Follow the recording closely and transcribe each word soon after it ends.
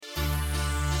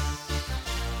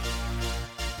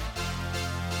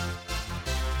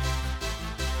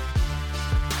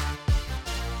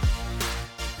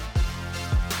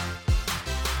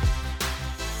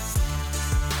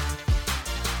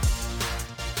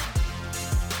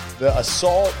The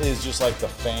Assault is just like the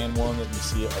fan one that you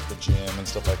see at like the gym and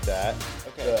stuff like that.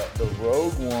 Okay. The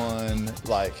Rogue one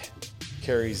like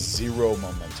carries zero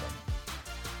momentum.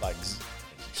 Like,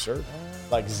 sure.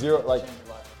 Like zero.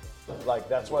 Like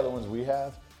that's why the ones we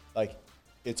have, like,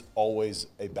 it's always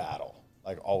a battle.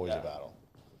 Like always a battle.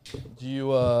 Do you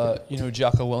you know who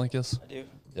Jocko Willink is? I do.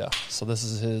 Yeah. So this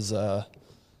is his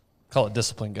call it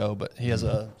Discipline Go, but he has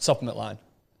a supplement line,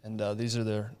 and these are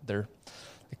their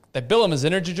they bill them as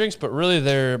energy drinks, but really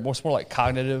they're more like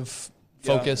cognitive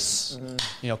focus,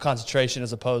 concentration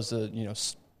as opposed to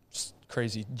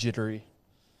crazy jittery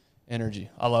energy.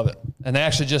 I love it, and they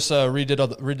actually just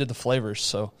redid the flavors.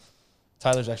 So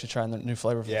Tyler's actually trying the new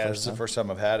flavor for the first time. Yeah, it's the first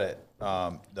time I've had it.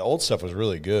 The old stuff was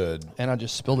really good, and I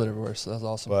just spilled it everywhere, so that's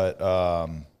awesome. But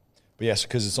yes,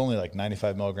 because it's only like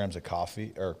 95 milligrams of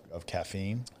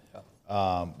caffeine,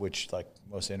 which like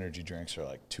most energy drinks are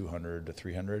like 200 to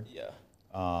 300. Yeah.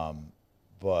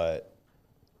 But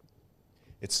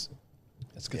it's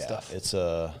good stuff. It's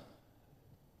a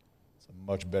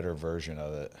much better version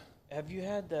of it. Have you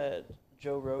had that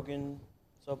Joe Rogan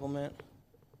supplement?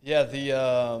 Yeah, the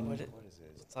What is it?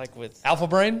 It's like with Alpha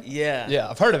Brain. Yeah. Yeah,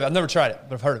 I've heard of it. I've never tried it,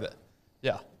 but I've heard of it.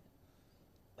 Yeah.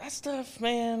 That stuff,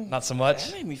 man. Not so much.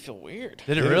 That made me feel weird.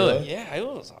 Did it really? Yeah, it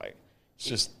was like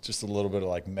It's just a little bit of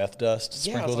like meth dust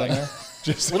sprinkled like, in there.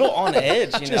 Just a little on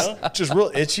edge, you know? just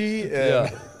real itchy.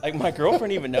 And Like my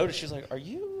girlfriend even noticed. She's like, Are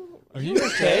you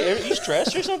okay? Are you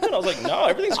stressed or something? I was like, No,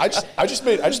 everything's fine. I just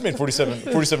made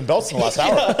 47 belts in the last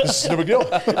hour. This is no big deal.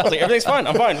 I was like, Everything's fine.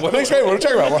 I'm fine. Everything's great. What are you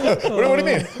talking about? What do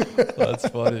you mean? That's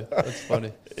funny. That's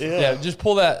funny. Yeah, just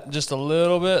pull that just a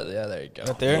little bit. Yeah, there you go.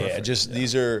 Right there? Yeah,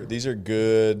 these are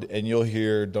good, and you'll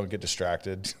hear. Don't get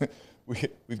distracted.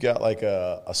 We've got like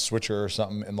a switcher or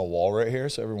something in the wall right here,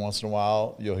 so every once in a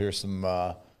while you'll hear some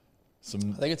I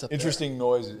think it's up interesting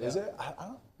noises. Yeah.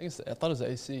 Is it? I thought it was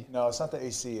AC. No, it's not the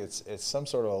AC. It's some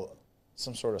sort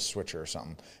of switcher or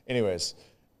something. Anyways,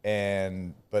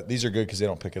 but these are good because they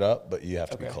don't pick it up, but you have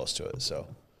to be close to it. So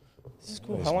This is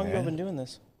cool. How long have you been doing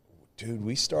this? Dude,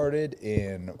 we started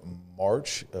in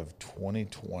March of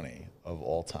 2020 of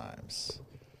all times.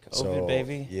 COVID,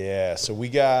 baby. Yeah, so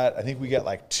I think we got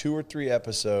like 2 or 3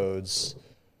 episodes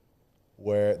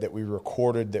that we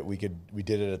recorded that we did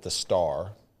it at the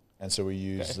Star, and so we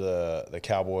used the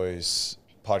Cowboys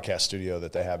podcast studio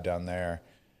that they have down there,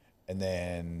 and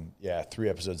then 3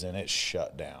 episodes in, it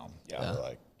shut down. Yeah, we're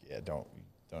like, don't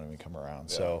even come around.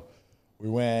 Yeah. So we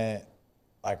went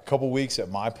like a couple weeks at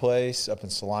my place up in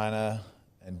Salina,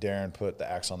 and Darren put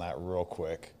the axe on that real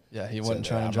quick. Yeah, he wasn't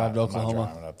trying to drive to Oklahoma. I'm not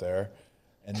driving up there.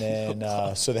 And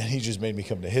then, so then he just made me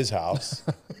come to his house.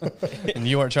 And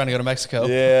you weren't trying to go to Mexico.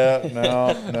 Yeah,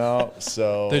 no.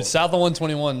 So, dude, south of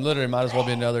 121 literally might as well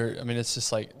be another. I mean, it's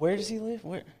just like. Where does he live?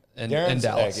 Where? In Darren's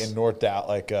Dallas. Like in North Dallas,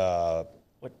 like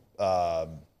what?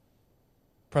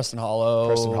 Preston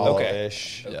Hollow.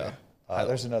 ish. Okay. Yeah.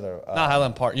 There's another. Not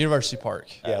Highland Park, University Park.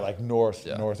 Yeah, like north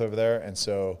over there. And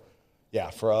so,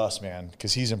 for us, man,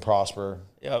 because he's in Prosper.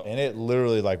 Yep. And it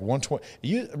literally like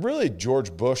 120. Really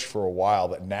George Bush for a while,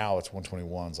 but now it's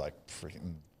 121's like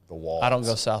freaking the wall. I don't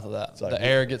go south of that. Like, the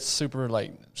air gets super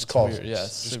like. Just call us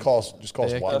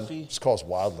wild.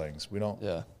 wildlings. We don't.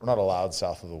 Yeah. We're not allowed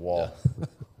south of the wall.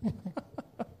 Yeah.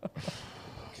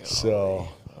 So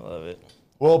I love it.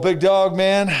 Well, big dog,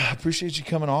 man, I appreciate you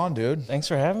coming on, dude. Thanks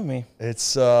for having me.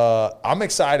 It's I'm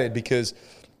excited because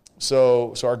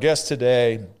so our guest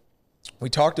today,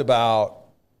 we talked about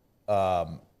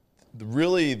one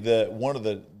of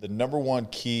the number one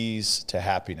keys to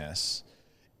happiness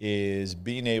is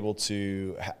being able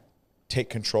to take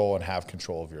control and have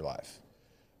control of your life.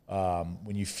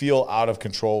 When you feel out of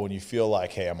control, when you feel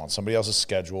like, hey, I'm on somebody else's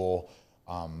schedule,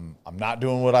 I'm not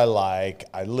doing what I like,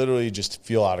 I literally just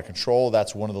feel out of control.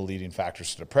 That's one of the leading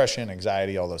factors to depression,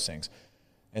 anxiety, all those things.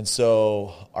 And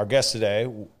so our guest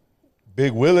today,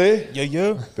 Big Willie.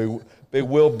 Yeah. Big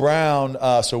Will Brown.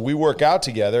 So we work out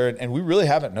together, and we really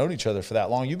haven't known each other for that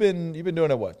long. You've been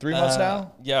doing it, what, 3 months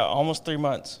now? Yeah, almost 3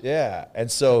 months. Yeah. And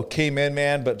so came in,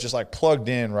 man, but just like plugged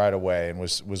in right away and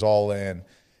was all in.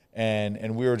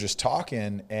 And we were just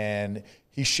talking, and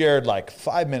he shared like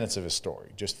 5 minutes of his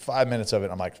story, just 5 minutes of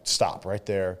it. I'm like, stop right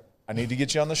there. I need to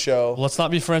get you on the show. Let's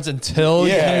not be friends until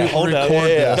you hold record up.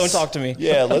 this. Don't talk to me.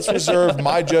 Yeah, let's reserve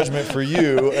my judgment for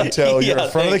you until you're in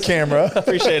front of the camera.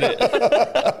 Appreciate it.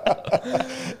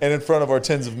 And in front of our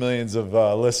tens of millions of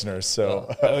listeners.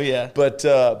 So, oh yeah. But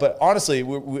honestly,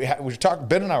 we talked.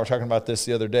 Ben and I were talking about this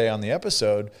the other day on the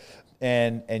episode,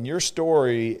 and your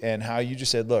story and how you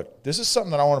just said, look, this is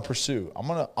something that I want to pursue. I'm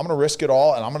gonna risk it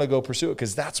all, and I'm gonna go pursue it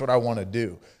because that's what I want to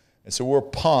do. And so we're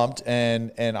pumped,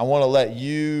 and I want to let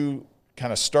you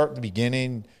kind of start at the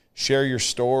beginning, share your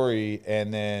story,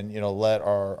 and then, let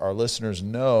our listeners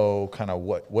know kind of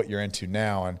what you're into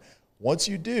now. And once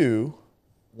you do,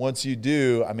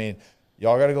 I mean,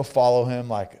 y'all got to go follow him.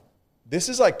 Like, this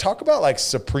is like, talk about like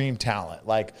supreme talent.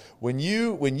 Like when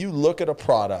you look at a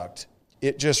product,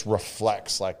 it just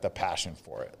reflects like the passion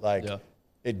for it. Like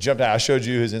it jumped out. I showed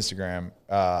you his Instagram.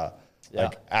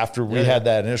 Like after we had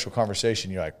that initial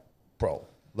conversation, you're like, bro,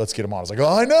 let's get him on. I was like,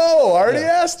 oh, I know. I already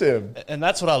asked him. And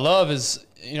that's what I love is,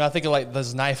 I think of like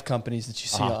those knife companies that you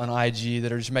see on IG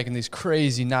that are just making these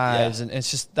crazy knives. And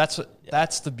it's just, that's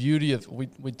the beauty of,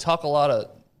 we talk a lot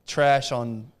of trash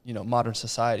on, modern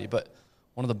society, but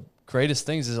one of the greatest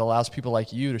things is it allows people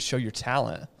like you to show your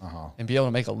talent and be able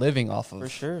to make a living off of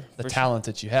the talent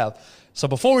that you have. So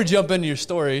before we jump into your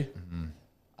story,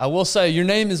 I will say your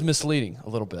name is misleading a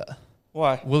little bit.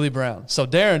 Why? Willie Brown. So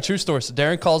Darren, true story. So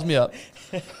Darren calls me up.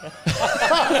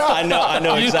 I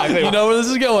know exactly. You know where this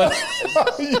is going.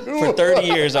 For 30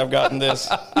 years, I've gotten this.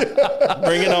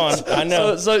 Bring it on. I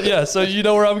know. So you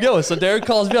know where I'm going. So Darren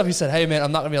calls me up. He said, hey, man,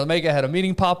 I'm not going to be able to make it. I had a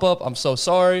meeting pop up. I'm so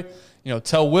sorry.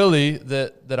 Tell Willie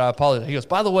that I apologize. He goes,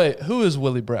 by the way, who is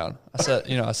Willie Brown? I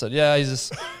said, yeah, he's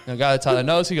this guy that Tyler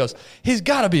knows. He goes, he's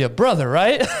got to be a brother,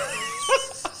 right?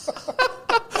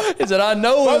 He said, I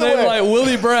know a name like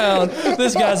Willie Brown.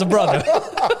 This guy's a brother.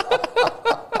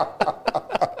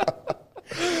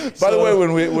 By the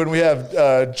way, when we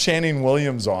have Channing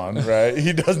Williams on, right,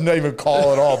 he doesn't even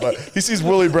call at all, but he sees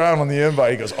Willie Brown on the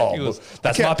invite. He goes,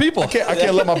 that's my people. I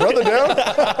can't let my brother down.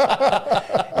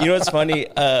 You know what's funny?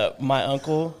 My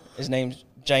uncle, his name's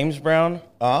James Brown.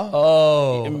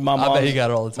 Oh, I bet he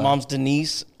got it all the time. Mom's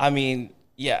Denise. I mean,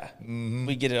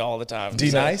 we get it all the time.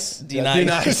 D-Nice?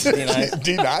 D-Nice.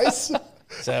 D-Nice?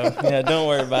 So, don't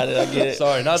worry about it. I get it.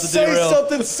 Sorry, not to derail. Say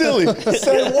something silly.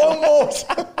 Say one more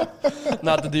time.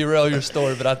 Not to derail your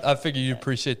story, but I figure you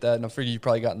appreciate that, and I figure you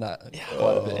probably gotten that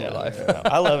quite a bit in your life.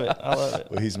 I love it.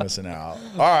 Well, he's missing out.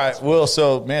 All right, Will.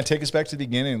 So, man, take us back to the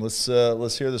beginning. Let's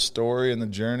hear the story and the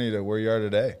journey to where you are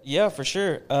today. Yeah, for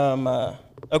sure.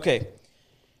 Okay.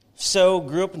 So,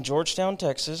 grew up in Georgetown,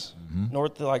 Texas,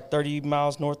 north of like 30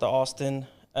 miles north of Austin.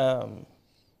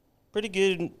 Pretty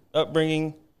good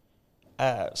upbringing.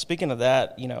 Speaking of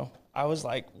that, I was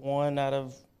like 1 out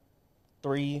of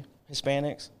 3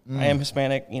 Hispanics. I am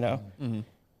Hispanic,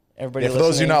 Everybody. For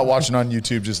those of you not watching on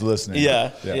YouTube, just listening. Yeah.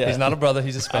 He's not a brother.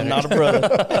 He's Hispanic. I'm not a brother.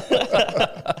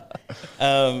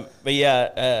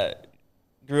 But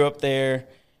grew up there,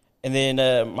 and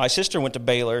then my sister went to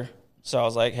Baylor. So I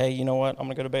was like, hey, you know what? I'm going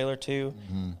to go to Baylor too.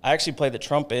 I actually play the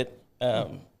trumpet,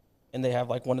 and they have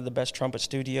like one of the best trumpet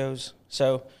studios.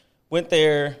 So went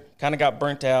there, kind of got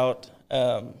burnt out.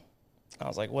 I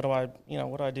was like, what do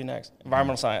I do next?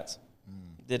 Environmental science.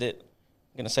 Did it.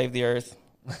 I'm going to save the earth.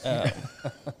 That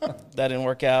didn't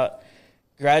work out.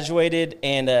 Graduated,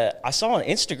 and I saw on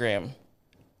Instagram,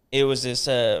 it was this,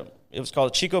 it was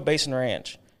called Chico Basin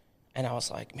Ranch. And I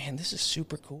was like, man, this is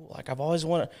super cool. Like,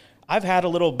 I've had a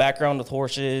little background with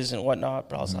horses and whatnot,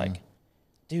 but I was like,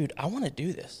 dude, I want to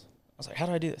do this. I was like, how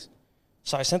do I do this?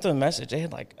 So I sent them a message. They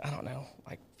had like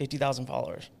 50,000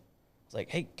 followers. I was like,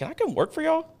 hey, can I come work for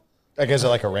y'all? I guess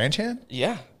like a ranch hand?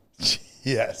 Yeah.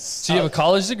 Yes. So you have a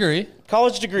college degree.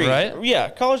 College degree. Right? Yeah,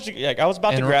 college degree. Like, I was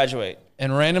about to graduate.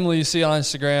 And randomly you see on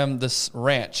Instagram this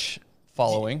ranch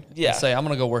following. Yeah. And say, I'm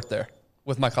going to go work there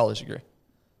with my college degree.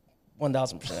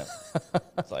 1,000%.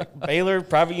 It's like Baylor,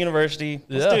 private university.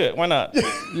 Let's do it. Why not?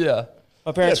 Yeah.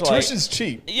 My parents were like, tuition's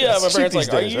cheap. Yeah, my parents cheap like,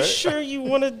 are days, you right? sure you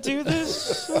want to do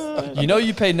this?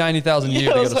 You paid $90,000 a year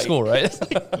to go to school, right?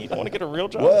 You don't want to get a real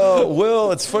job? Well,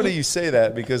 Will, it's funny you say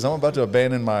that because I'm about to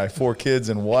abandon my 4 kids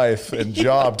and wife and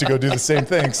job to go do the same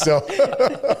thing. So,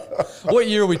 what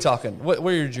year are we talking? What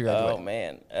year did you graduate? Oh,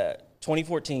 man.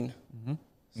 2014.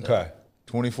 okay,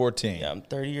 2014. Yeah, I'm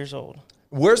 30 years old.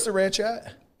 Where's the ranch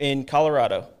at? In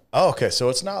Colorado. Oh, okay. So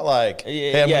it's not like,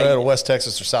 hey, I'm going to go to West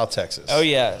Texas or South Texas. Oh,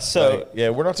 yeah. So, like, yeah,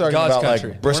 we're not talking God's about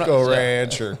country. like Briscoe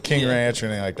Ranch or King Ranch or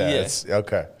anything like that. Yeah. It's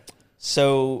okay.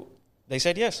 So they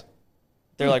said yes.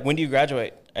 They're like, when do you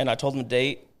graduate? And I told them a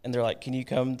date, and they're like, can you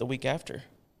come the week after?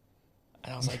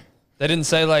 And I was like, they didn't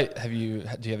say like, do you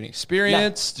have any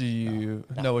experience? Do you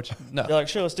know what no. They're like,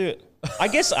 sure, let's do it. I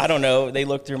guess, I don't know. They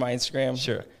looked through my Instagram.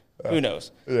 Sure. Who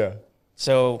knows? Yeah.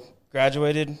 So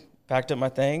graduated, packed up my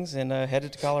things, and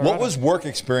headed to Colorado. What was work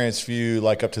experience for you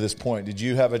like up to this point? Did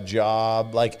you have a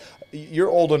job? Like, you're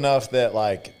old enough that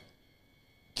like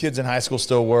kids in high school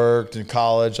still worked, in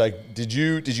college. Like, did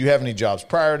you have any jobs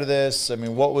prior to this? I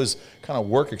mean, what was kind of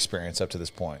work experience up to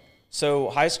this point? So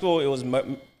high school, it was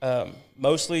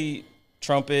mostly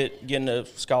trumpet, getting a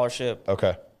scholarship.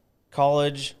 Okay.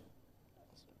 College,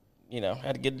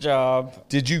 had to get a job.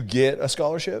 Did you get a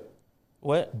scholarship?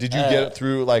 What? Did you get it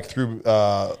through no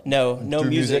through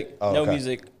music. Oh, no okay.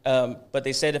 music. But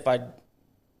they said if I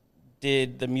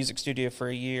did the music studio for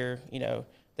a year,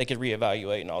 they could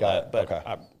reevaluate and all Got that. it. But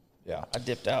Okay. I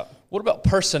dipped out. What about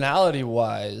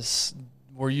personality-wise?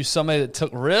 Were you somebody that took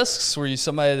risks? Were you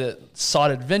somebody that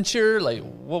sought adventure? Like,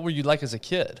 what were you like as a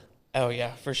kid? Oh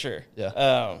yeah, for sure.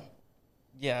 Yeah.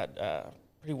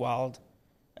 Pretty wild.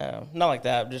 Not like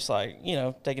that, just like,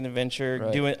 taking adventure,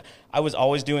 Right. I was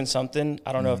always doing something.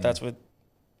 I don't know if that's with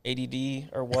ADD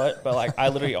or what, but like I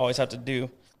literally always have to do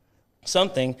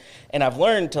something, and I've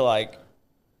learned to like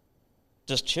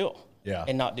just chill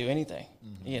and not do anything,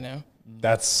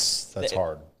 That's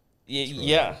hard.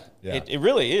 Yeah. Yeah. It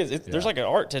really is. There's like an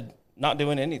art to not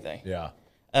doing anything. Yeah.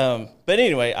 But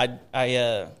anyway,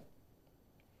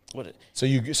 So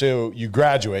you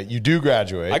graduate. You do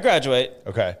graduate. I graduate.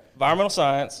 Okay. Environmental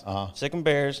science, Sick'em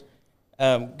Bears,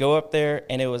 go up there,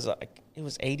 and it was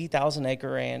 80,000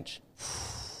 acre ranch.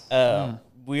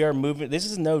 We are moving. This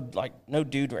is no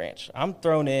dude ranch. I'm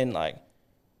thrown in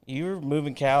you're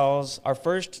moving cows. Our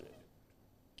first,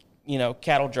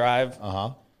 cattle drive.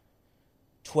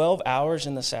 12 hours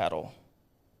in the saddle.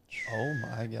 Oh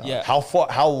my God. Yeah.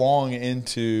 How long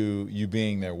into you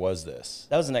being there was this?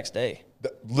 That was the next day.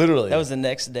 Literally. That was the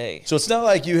next day. So it's not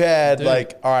like you had all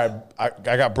right, I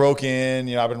got broke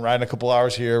in, I've been riding a couple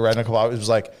hours here, riding a couple hours. It was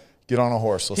like, get on a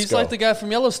horse. Let's He's go. like the guy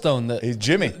from Yellowstone. He's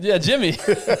Jimmy. Yeah, Jimmy.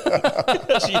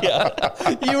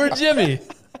 Yeah. You were Jimmy.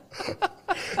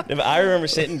 I remember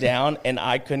sitting down and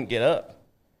I couldn't get up.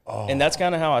 And that's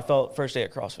kind of how I felt first day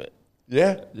at CrossFit.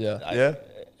 Yeah. Yeah.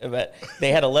 But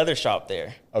they had a leather shop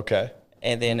there. Okay.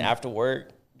 And then after work,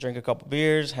 drink a couple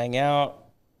beers, hang out,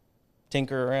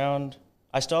 tinker around.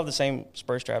 I still have the same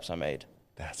spur straps I made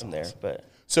That's from awesome. there. But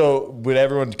So would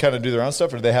everyone kind of do their own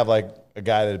stuff, or do they have like a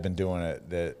guy that had been doing it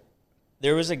that?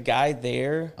 there was a guy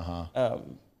there.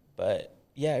 But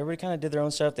yeah, everybody kind of did their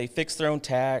own stuff. They fixed their own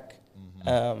tack.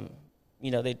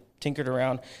 They tinkered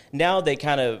around. Now they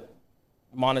kind of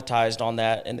monetized on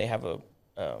that, and they have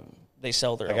they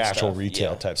sell their Like own actual stuff.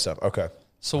 retail Yeah. type stuff. Okay.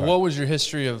 So what was your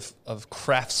history of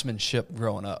craftsmanship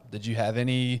growing up? Did you have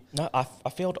any? No, I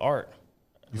failed art.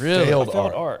 Really? failed I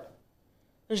failed art.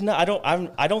 There's no.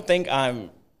 I don't think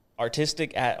I'm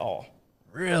artistic at all.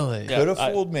 Really? Yeah. Could have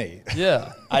fooled me.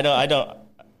 Yeah. I don't.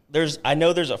 I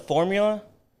know there's a formula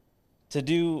to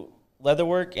do leather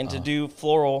work and to do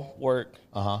floral work,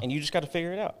 and you just got to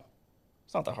figure it out.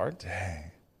 It's not that hard.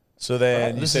 Dang. So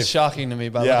then This is shocking to me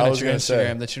by Yeah, I looking was at your gonna say.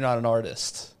 Instagram that you're not an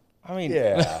artist. I mean,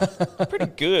 Yeah. pretty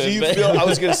good. Do you but- feel? I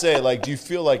was gonna say, do you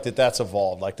feel like that's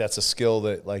evolved? Like that's a skill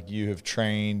that you have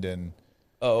trained and.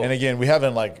 Oh. And again, we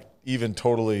haven't even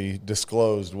totally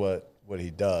disclosed what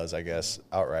he does, I guess,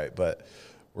 outright, but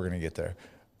we're gonna get there.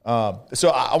 So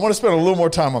I want to spend a little more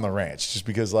time on the ranch, just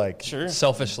because, Sure.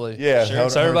 Selfishly. yeah. Sure.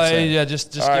 So everybody, 100%.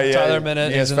 just All right, give Tyler a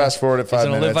minute. Yes, fast forward at 5 He's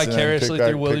gonna live minutes and then vicariously pick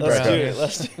through back- Willie pick Brown. back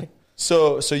Let's do up. it. Let's do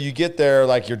it. So you get there,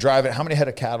 you're driving. How many head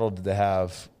of cattle did they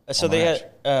have? So on the they ranch?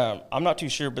 had, I'm not too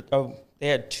sure, but they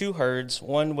had two herds.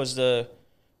 One was the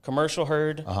commercial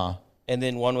herd, and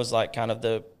then one was like kind of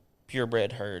the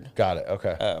purebred herd. Got it.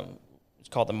 Okay. It's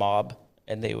called the mob,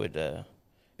 and they would.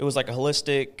 It was like a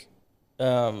holistic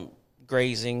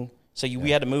grazing. So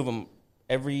we had to move them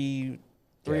every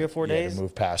 3 or 4 You had days. to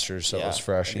move pastures so it was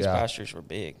fresh. These Yeah. pastures were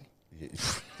big.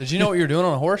 Did you know what you were doing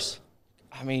on a horse?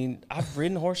 I mean, I've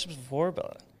ridden horses before,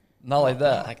 but Not like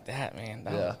that. not like that, man.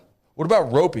 No. Yeah. What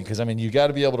about roping? Because you got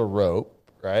to be able to rope,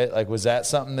 right? Like, was that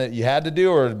something that you had to do,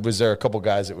 or was there a couple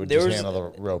guys that would just handle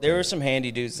the roping? There were some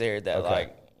handy dudes there that Okay.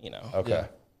 Yeah.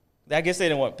 I guess they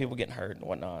didn't want people getting hurt and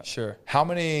whatnot. Sure. How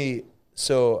many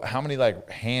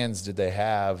hands did they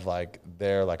have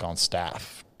there on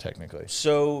staff technically?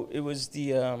 So it was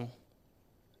the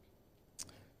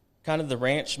kind of the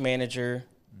ranch manager,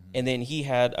 and then he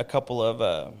had a couple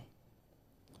of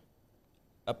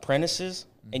apprentices,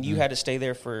 and you had to stay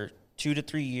there for 2 to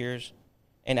 3 years,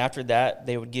 and after that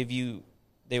they would give you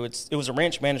it was a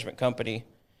ranch management company,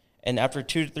 and after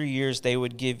 2 to 3 years they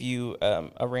would give you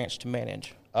a ranch to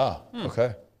manage. Oh,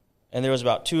 okay. And there was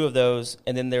about 2 of those,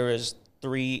 and then there was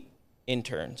 3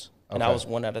 interns, and I Okay. was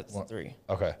one out of the 3.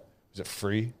 Okay. Is it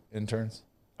free interns?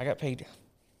 I got paid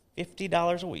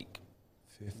 $50 a week.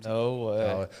 No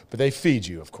way. But they feed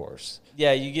you, of course.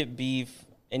 Yeah, you get beef,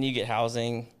 and you get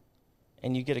housing,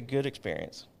 and you get a good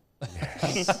experience.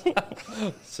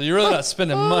 So you're really not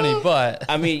spending money, but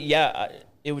I mean, yeah,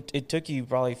 it took you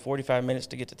probably 45 minutes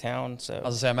to get to town. So I was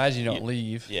gonna say, I imagine you don't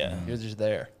leave. Yeah. You're just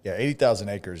there. Yeah, 80,000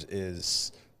 acres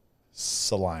is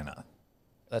Salina.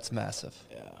 That's massive.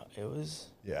 yeah, it was.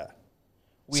 Yeah.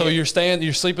 So you're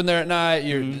sleeping there at night.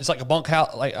 It's like a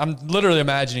bunkhouse. Like I'm literally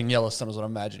imagining Yellowstone is what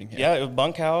I'm imagining here. Yeah, it was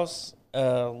bunkhouse,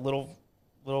 little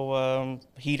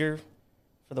heater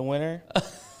for the winter.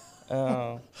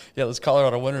 Yeah, those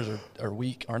Colorado winters are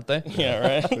weak, aren't they?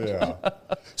 Yeah, right. Yeah.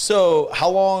 So how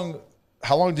long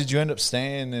did you end up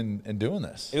staying and doing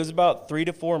this? It was about 3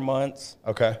 to 4 months.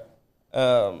 Okay.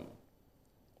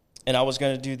 And I was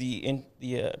going to do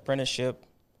the apprenticeship,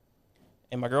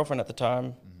 and my girlfriend at the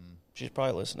time, she's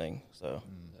probably listening. So,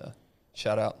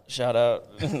 Shout out, no,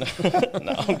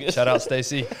 I'm good. shout out,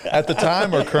 Stacy. At the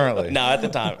time or currently? No, at the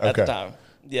time. At Okay. the time,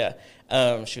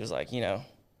 yeah. She was like,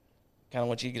 kind of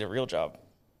want you to get a real job.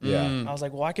 Yeah. I was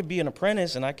like, well, I could be an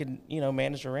apprentice and I could,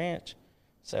 manage a ranch.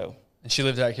 So, And she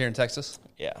lived out here in Texas.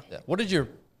 yeah. What did your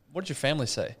family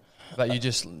say about you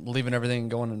just leaving everything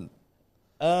and going and?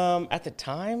 At the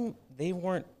time, they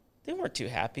weren't too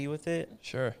happy with it,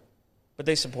 Sure. but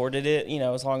they supported it.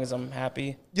 As long as I'm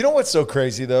happy. You know what's so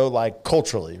crazy though? Like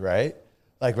culturally, right?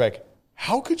 Like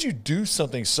how could you do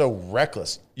something so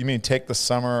reckless? You mean take the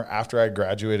summer after I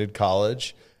graduated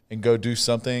college and go do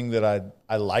something that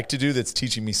I like to do that's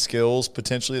teaching me skills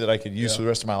potentially that I could use for the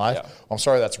rest of my life? Yeah. Well, I'm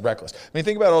sorry, that's reckless. I mean,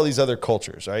 think about all these other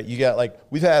cultures, right? You got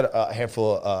we've had a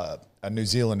handful of New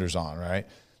Zealanders on, right?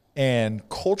 And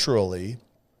culturally,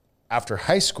 after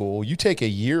high school, you take a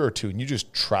year or two and you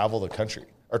just travel the country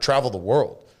or travel the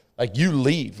world. Like you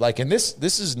leave. And this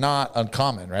is not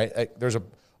uncommon, right? Like, there's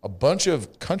a bunch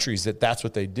of countries that's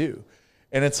what they do.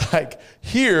 And it's like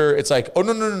here, it's like, oh,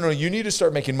 no. You need to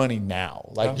start making money now.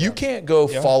 Like you can't go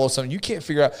follow something. You can't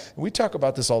figure out. And we talk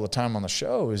about this all the time on the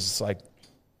show is it's like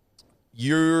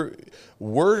we're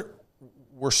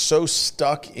so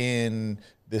stuck in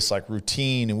this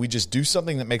routine and we just do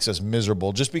something that makes us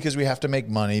miserable just because we have to make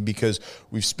money because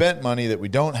we've spent money that we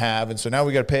don't have. And so now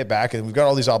we got to pay it back and we've got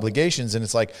all these obligations. And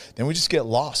it's like, then we just get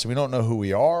lost. We don't know who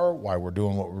we are, why we're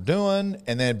doing what we're doing.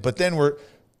 But then we're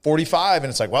 45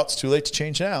 and it's like, well, it's too late to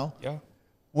change now. Yeah.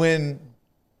 When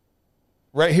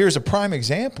right here's a prime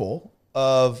example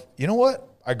of, you know what?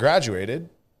 I graduated.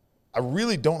 I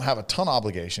really don't have a ton of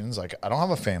obligations. Like I don't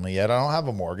have a family yet. I don't have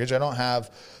a mortgage. I don't have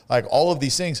all of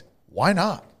these things. Why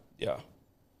not? Yeah.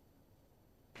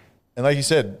 And like you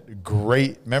said,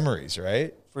 great memories,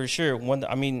 right? For sure.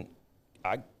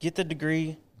 I get the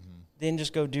degree, then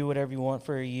just go do whatever you want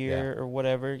for a year or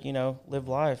whatever, live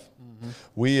life.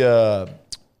 We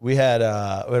had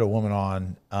a woman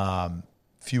on a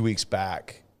few weeks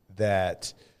back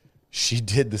that she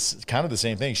did this kind of the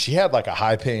same thing. She had a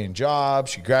high paying job.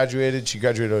 She graduated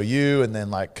OU and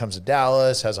then comes to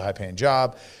Dallas, has a high paying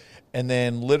job. And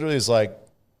then literally is like,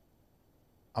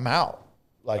 I'm out,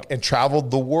 and traveled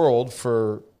the world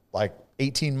for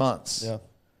 18 months. Yeah.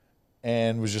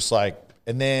 And was just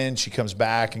and then she comes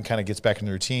back and kind of gets back in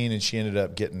the routine and she ended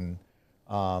up getting,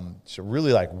 so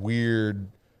really weird,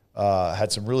 had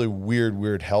some really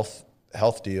weird health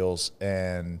deals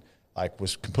and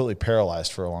was completely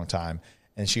paralyzed for a long time.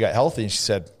 And she got healthy and she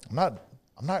said, I'm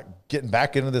not getting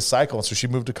back into this cycle. And so she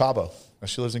moved to Cabo. Now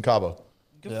she lives in Cabo.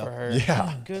 Good for her.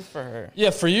 Yeah. Good for her.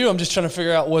 Yeah, for you, I'm just trying to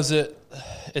figure out,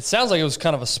 it sounds like it was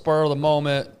kind of a spur of the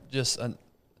moment, just an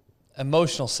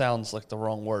emotional sounds like the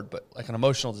wrong word, but an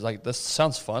emotional, this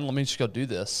sounds fun, let me just go do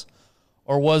this.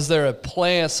 Or was there a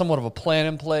plan, somewhat of a plan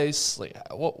in place?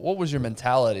 What was your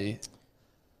mentality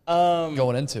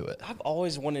going into it? I've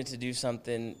always wanted to do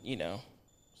something,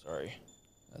 sorry.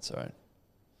 That's all right.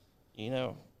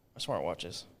 My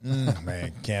smartwatches.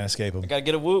 Man, can't escape them. I gotta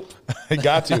get a whoop.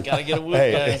 Got to. Gotta get a whoop,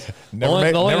 Hey, guys.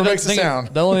 never makes a sound.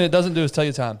 The only thing it doesn't do is tell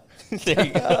you time. There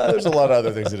you go. There's a lot of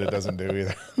other things that it doesn't do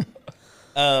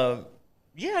either.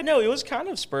 Yeah, no, it was kind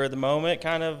of spur of the moment.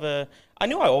 Kind of, I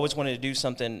knew I always wanted to do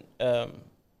something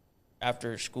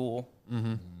after school.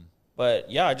 Mm-hmm. But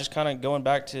yeah, I just kind of going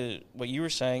back to what you were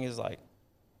saying is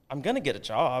I'm gonna get a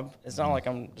job. It's not like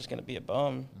I'm just gonna be a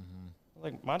bum.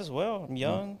 Might as well. I'm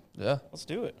young. Yeah, let's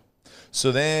do it.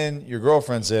 So then your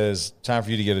girlfriend says, time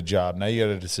for you to get a job. Now you got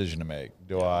a decision to make.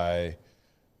 Do I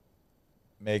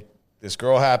make this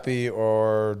girl happy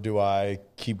or do I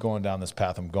keep going down this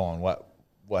path I'm going? What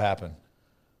happened?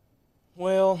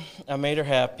 Well, I made her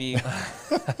happy.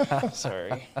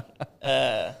 Sorry.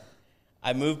 I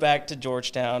moved back to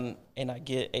Georgetown and I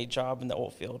get a job in the oil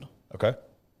field. Okay.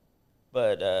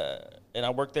 But and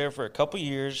I worked there for a couple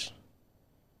years.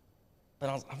 But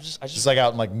I just Just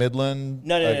out in Midland?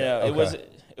 No. Okay. It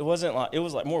wasn't it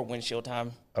was more windshield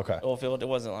time. Okay. Oil field. It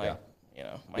wasn't my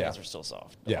hands were still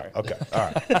soft. Don't worry. Okay.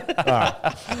 All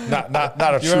right.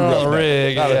 Not a true on a roughneck.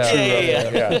 rig. Not a true Yeah.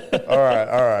 roughneck. Yeah. All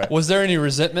right. Was there any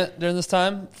resentment during this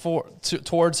time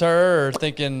towards her, or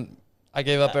thinking I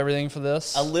gave up everything for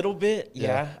this. A little bit,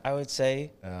 yeah, I would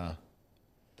say. Yeah.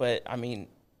 But I mean,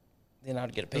 then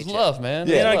I'd get a paycheck. It's love, man.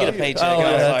 Then I'd Love. get a paycheck. Oh, and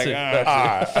I was yeah, like,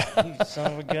 that's all right, you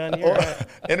son of a gun, you're right.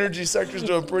 Energy sector's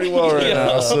doing pretty well right Yeah.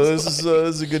 now, so this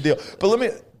is a good deal.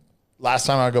 But last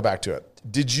time I'll go back to it.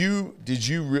 Did you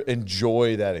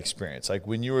enjoy that experience? Like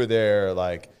when you were there,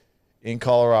 like in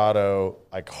Colorado,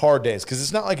 like hard days, because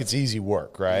it's not like it's easy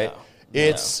work, right?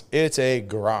 No. It's a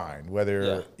grind.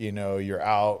 Whether you're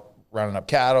out rounding up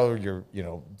cattle, you're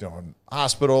doing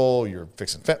hospital, you're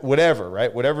fixing whatever,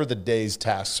 right? Whatever the day's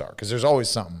tasks are, because there's always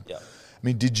something. Yeah. I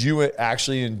mean, did you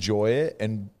actually enjoy it,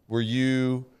 and were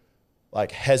you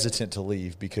like hesitant to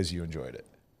leave because you enjoyed it?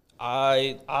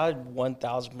 I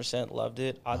 1,000% loved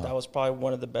it. That was probably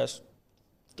one of the best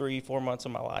 3-4 months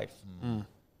of my life.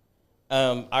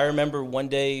 I remember one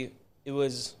day it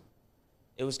was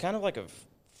kind of like a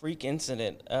freak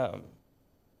incident.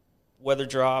 Weather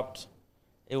dropped.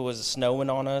 It was snowing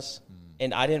on us,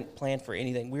 and I didn't plan for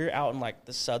anything. We were out in like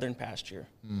the southern pasture,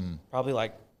 probably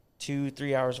like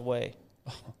 2-3 hours away.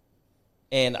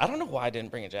 And I don't know why I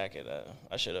didn't bring a jacket.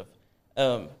 I should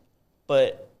have.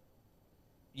 But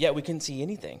yeah, we couldn't see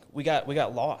anything. We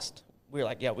got lost. We were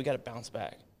like, yeah, we got to bounce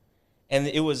back. And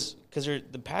it was because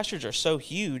the pastures are so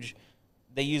huge,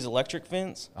 they use electric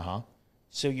fence.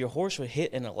 So your horse would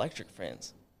hit an electric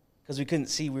fence because we couldn't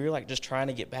see. We were like just trying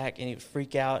to get back, and he would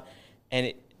freak out.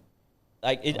 And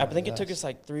I think it took us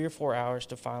like 3 or 4 hours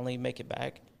to finally make it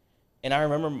back. And I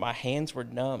remember my hands were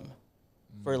numb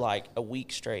for like a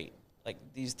week straight, like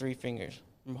these 3 fingers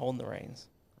from holding the reins.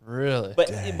 Really? But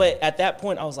at that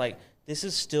point, I was like, this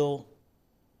is still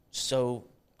so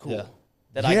cool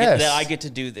that I get to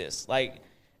do this. Like,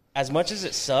 as much as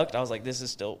it sucked, I was like, this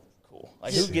is still cool.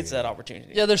 Like, who gets that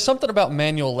opportunity? Yeah, there's something about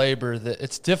manual labor that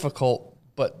it's difficult,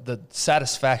 but the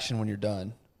satisfaction when you're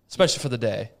done, especially for the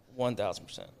day,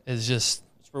 1,000%. is just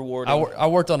It's rewarding. I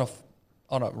worked on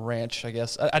a ranch, I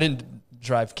guess. I didn't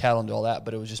drive cattle and do all that,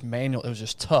 but it was just manual. It was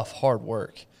just tough, hard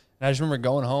work. And I just remember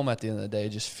going home at the end of the day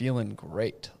just feeling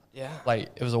great. Yeah. Like,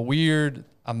 it was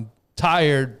I'm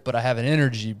tired, but I have an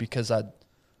energy because But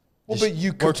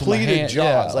you worked with my completed hand.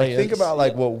 jobs. Yeah, like think about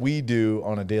like what we do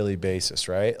on a daily basis,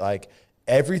 right? Like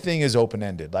everything is open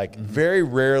ended. Like very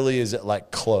rarely is it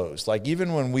like closed. Like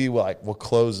even when we'll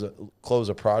close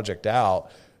a project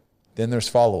out, then there's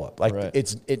follow up. Like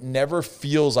it never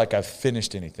feels like I've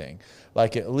finished anything.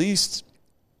 Like at least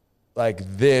like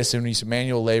this, and when you say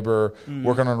manual labor,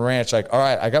 working on a ranch, like, all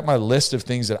right, I got my list of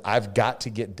things that I've got to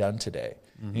get done today.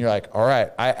 And you're like, all right,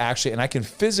 I can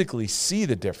physically see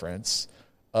the difference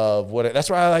of that's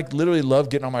why I like literally love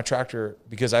getting on my tractor,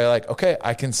 because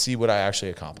I can see what I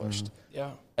actually accomplished.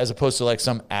 Yeah. As opposed to like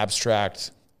some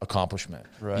abstract accomplishment.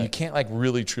 Right. You can't like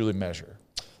really truly measure.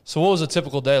 So what was a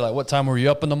typical day? Like, what time were you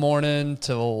up in the morning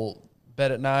till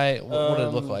bed at night? What did it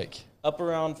look like? Up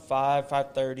around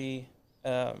 5:30.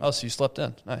 So you slept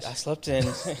in. Nice. I slept in.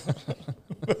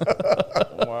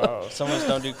 Wow. Someone's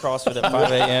don't do CrossFit at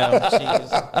 5 a.m. Jeez.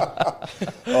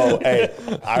 Oh, hey,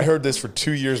 I heard this for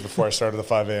 2 years before I started the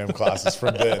 5 a.m. classes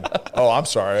from Ben. Oh, I'm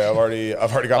sorry. I've already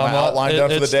got my outline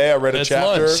done for the day. I read a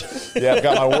chapter. Lunch. Yeah, I've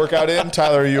got my workout in.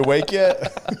 Tyler, are you awake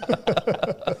yet?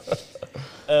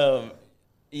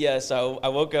 Yeah, so I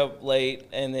woke up late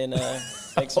and then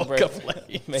make some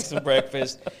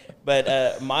breakfast.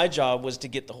 But my job was to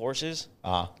get the horses,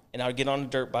 and I would get on a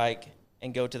dirt bike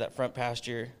and go to that front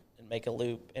pasture and make a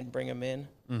loop and bring them in.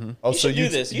 Oh, You should do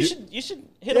this. You should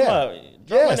hit them up.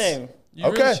 Drop my name.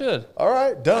 You really should. All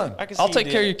right, done. I'll take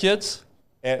care of your kids.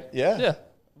 And yeah.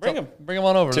 Bring them. Bring them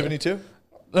on over. Tiffany too?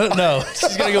 No,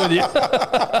 she's gonna go with you.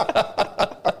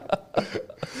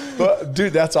 But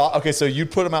dude, that's all. Okay, so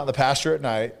you'd put them out in the pasture at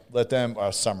night, let them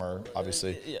summer,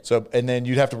 obviously. Yeah. So and then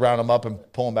you'd have to round them up and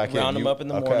pull them back in. Round them up in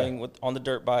the morning on the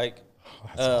dirt bike.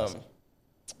 That's awesome.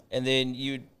 And then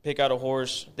you'd pick out a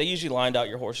horse. They usually lined out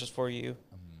your horses for you.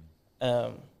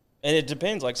 And it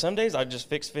depends. Like some days I'd just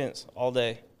fix fence all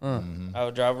day. I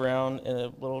would drive around in a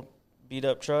little beat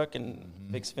up truck and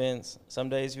fix fence. Some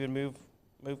days you would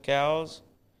move cows.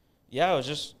 Yeah, it was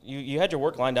just you had your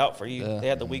work lined out for you. Yeah. They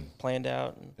had the week planned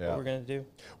out and what we're gonna do.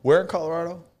 Where in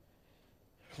Colorado?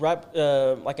 Right,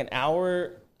 like an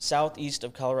hour southeast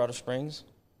of Colorado Springs.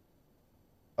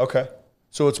 Okay.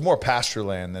 So it's more pasture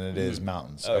land than it is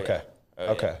mountains. Oh, okay.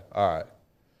 yeah. Okay. All right.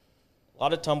 A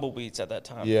lot of tumbleweeds at that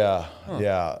time. Yeah.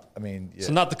 Yeah. I mean,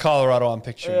 So not the Colorado I'm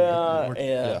picturing.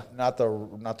 Yeah. not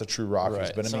the true Rockies,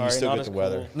 Right. but I mean, Sorry, you still not get as the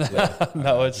weather. cool. Yeah.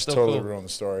 No, it's Just still totally cool. ruin the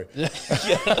story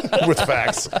with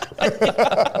facts.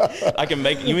 I can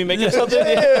make you mean make it something?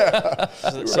 Yeah.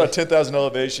 We're about 10,000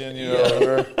 elevation. You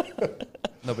know,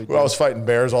 No big I was fighting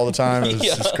bears all the time. It was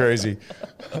Yeah. just crazy.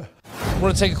 I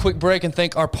want to take a quick break and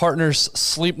thank our partners,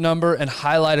 Sleep Number, and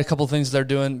highlight a couple things they're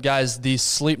doing. Guys, these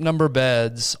Sleep Number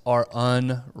beds are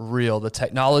unreal. The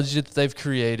technology that they've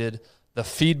created, the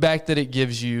feedback that it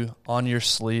gives you on your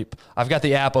sleep. I've got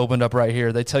the app opened up right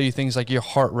here. They tell you things like your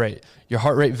heart rate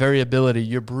variability,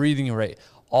 your breathing rate,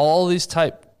 all these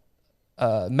type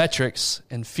metrics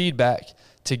and feedback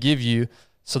to give you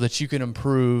so that you can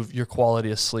improve your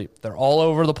quality of sleep. They're all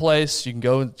over the place. You can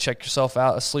go and check yourself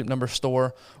out, a Sleep Number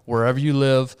store, wherever you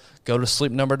live. Go to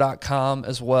sleepnumber.com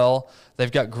as well.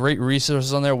 They've got great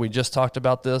resources on there. We just talked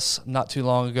about this not too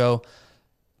long ago.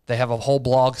 They have a whole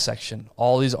blog section,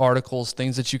 all these articles,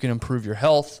 things that you can improve your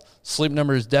health. Sleep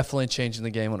Number is definitely changing the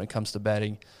game when it comes to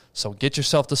bedding. So get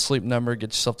yourself to Sleep Number, get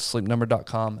yourself to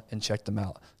sleepnumber.com, and check them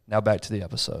out. Now back to the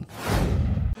episode.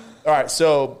 All right,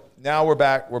 so now we're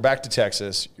back to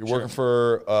Texas. You're working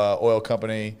for an oil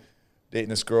company, dating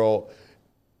this girl.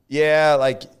 Yeah,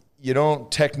 like you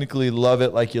don't technically love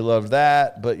it like you love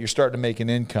that, but you're starting to make an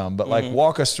income. But like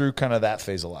walk us through kind of that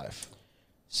phase of life.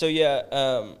 So yeah,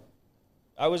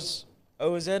 I was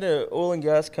at an oil and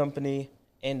gas company,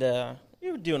 and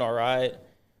we were doing all right,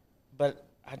 but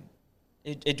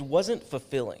it wasn't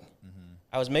fulfilling.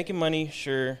 I was making money,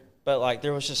 sure, but like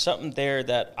there was just something there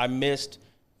that I missed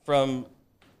from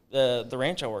the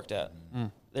ranch I worked at.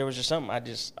 There was just something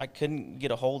I couldn't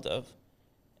get a hold of,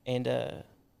 and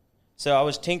so I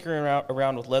was tinkering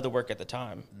around with leatherwork at the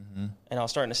time, and I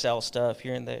was starting to sell stuff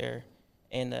here and there,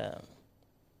 and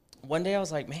one day I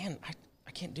was like, man,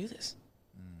 I can't do this.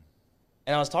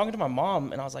 And I was talking to my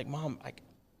mom, and I was like, Mom, I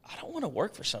don't want to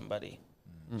work for somebody.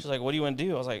 She's like, what do you want to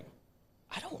do? I was like,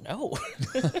 I don't know.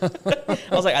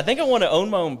 I was like, I think I want to own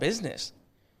my own business.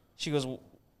 She goes,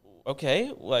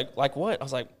 okay, like what? I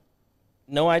was like,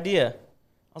 no idea.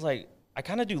 I was like, I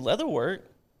kind of do leather work.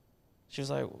 She was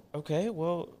like, okay,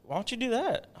 well, why don't you do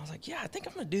that? I was like, yeah, I think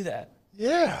I'm going to do that.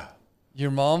 Yeah.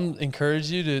 Your mom encouraged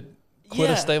you to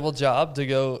quit a stable job to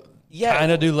go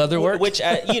kind of do leather work? Which,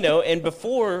 and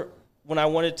before, when I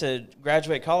wanted to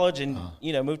graduate college and,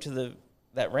 move to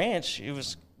that ranch, she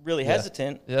was really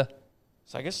hesitant. Yeah.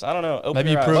 So I guess, I don't know.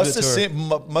 Maybe you proved it to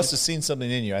her. Must have seen something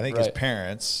in you. I think as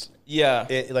parents. Yeah.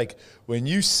 Like when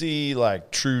you see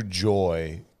like true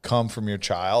joy come from your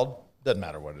child, doesn't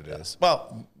matter what it is.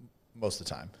 Well, most of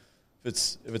the time.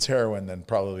 If it's heroin, then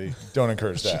probably don't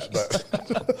encourage that.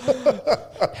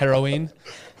 But heroin.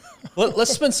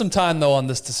 Let's spend some time though on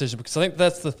this decision, because I think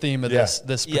that's the theme of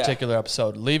this particular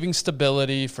episode. Leaving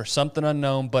stability for something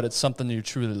unknown, but it's something you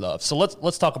truly love. So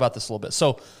let's talk about this a little bit.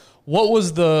 So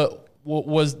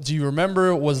do you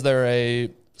remember, was there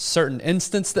a certain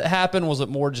instance that happened? Was it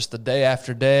more just the day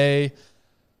after day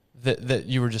that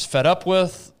you were just fed up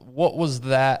with? What was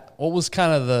that? What was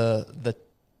kind of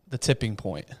the tipping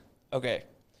point? Okay.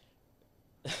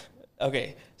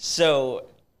 So,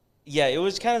 yeah, it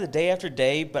was kind of the day after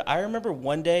day, but I remember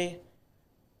one day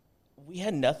we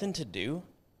had nothing to do,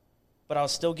 but I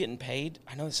was still getting paid.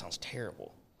 I know this sounds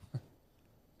terrible.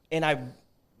 And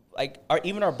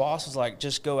even our boss was like,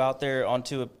 just go out there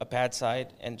onto a pad site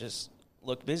and just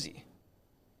look busy.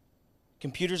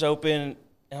 Computer's open,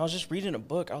 and I was just reading a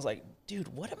book. I was like,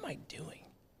 dude, what am I doing?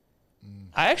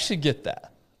 I actually get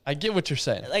that. I get what you're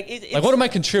saying. Like, what am I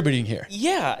contributing here?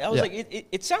 Yeah. I was like,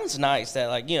 it sounds nice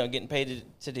that, getting paid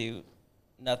to do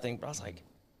nothing. But I was like,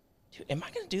 dude, am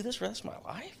I going to do this for the rest of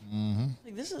my life?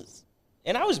 Like, this is...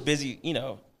 And I was busy,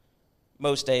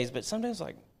 most days. But sometimes,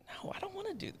 no, I don't want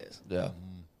to do this. Yeah.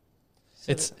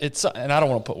 It's and I don't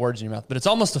want to put words in your mouth, but it's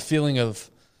almost a feeling of,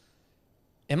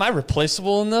 am I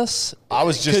replaceable in this?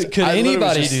 Could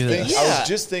anybody do this? I was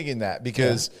just thinking that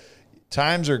because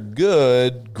times are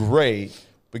good, great,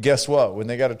 but guess what? When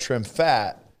they got to trim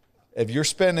fat, if you're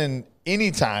spending any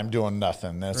time doing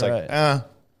nothing, then it's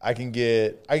I can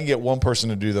get one person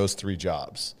to do those 3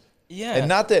 jobs. Yeah, and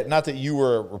not that you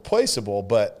were replaceable,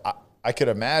 but I could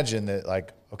imagine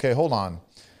that okay, hold on.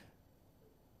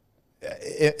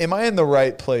 Am I in the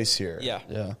right place here? Yeah.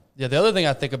 The other thing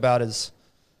I think about is,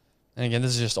 and again,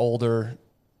 this is just older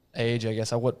age, I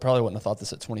guess. I probably wouldn't have thought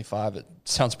this at 25. It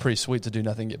sounds pretty sweet to do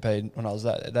nothing, get paid when I was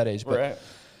at that age. But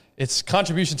it's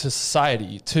contribution to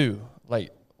society too. Like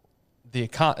the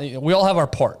we all have our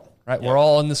part, right? Yeah. We're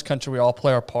all in this country. We all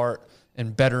play our part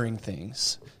in bettering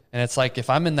things. And it's like, if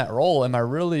I'm in that role, am I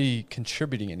really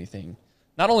contributing anything?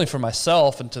 Not only for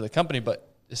myself and to the company, but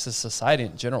it's to society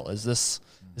in general. Is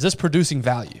this producing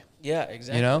value? Yeah,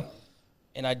 exactly.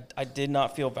 And I did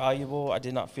not feel valuable. I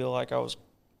did not feel like I was,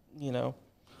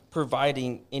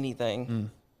 providing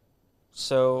anything.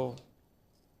 So,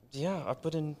 yeah, I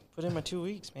put in my 2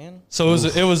 weeks, man. So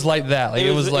it was like that. Like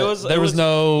there was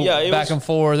no back and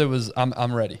forth. It was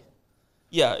I'm ready.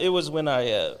 Yeah, it was when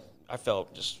I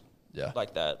felt just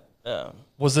like that.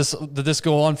 Did this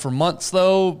go on for months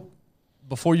though,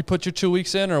 before you put your 2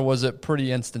 weeks in, or was it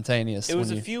pretty instantaneous? It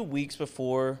was a few weeks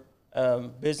before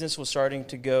business was starting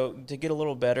to get a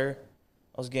little better.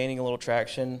 I was gaining a little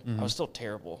traction. Mm-hmm. I was still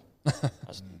terrible. I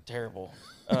was terrible.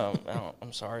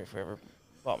 I'm sorry if you ever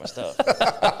bought my stuff.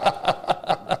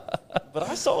 But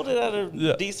I sold it at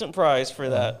a decent price for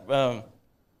that.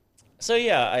 So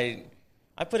yeah,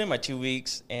 I put in my 2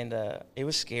 weeks, and it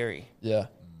was scary. Yeah.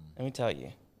 Let me tell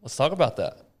you. Let's talk about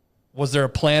that. Was there a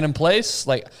plan in place?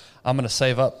 Like, I'm going to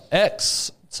save up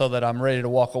X so that I'm ready to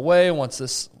walk away once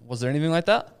this. Was there anything like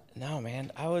that? No,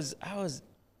 man. I was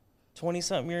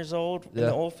 20-something years old in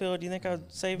the oil field. Do you think I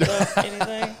saved up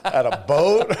anything? At a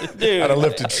boat? Dude. At a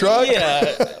lifted truck?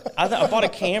 Yeah. I bought a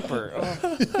camper.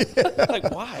 Like,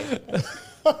 why?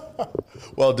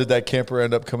 Well, did that camper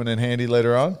end up coming in handy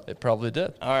later on? It probably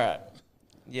did. All right.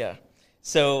 Yeah.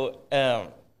 So,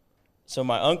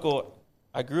 my uncle,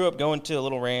 I grew up going to a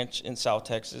little ranch in South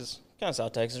Texas,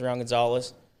 around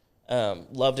Gonzales.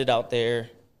 Loved it out there.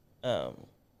 And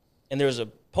there was a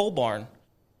pole barn.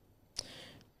 So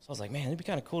I was like, man, it'd be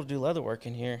kind of cool to do leather work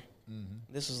in here.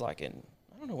 Mm-hmm. This was like in,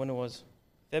 I don't know when it was,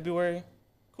 February,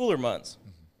 cooler months. Mm-hmm.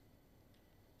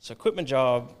 So equipment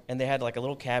job, and they had like a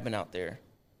little cabin out there.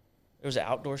 There was an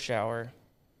outdoor shower,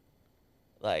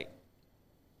 like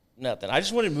nothing. I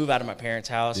just wanted to move out of my parents'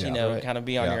 house, kind of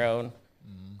be on your own.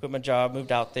 Mm-hmm. Equipment job,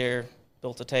 moved out there,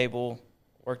 built a table,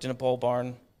 worked in a pole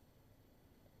barn,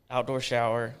 outdoor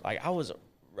shower. Like, I was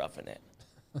roughing it.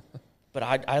 But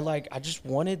I just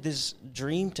wanted this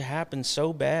dream to happen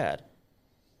so bad,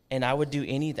 and I would do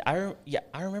anything. I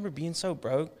remember being so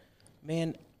broke,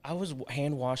 man. I was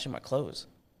hand washing my clothes.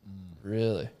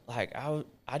 Really? Like,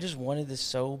 I just wanted this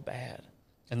so bad.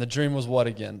 And the dream was what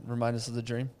again? Remind us of the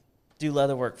dream. Do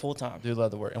leather work full time. Do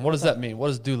leather work. And what does that mean? What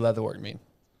does do leather work mean?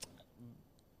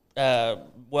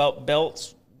 Well,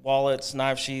 belts, wallets,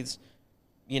 knife sheaths.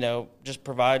 Just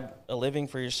provide a living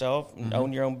for yourself and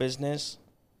own your own business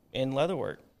in leather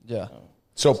work. Yeah.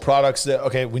 So products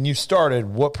when you started,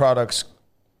 what products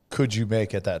could you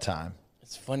make at that time?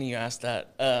 It's funny you asked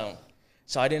that.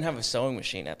 So I didn't have a sewing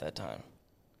machine at that time.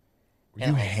 Were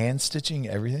you hand stitching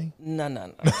everything? No.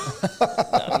 No.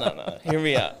 Hear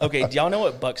me out. Okay, do y'all know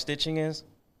what buck stitching is?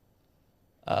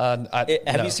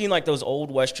 Have you seen like those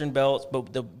old Western belts,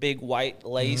 but the big white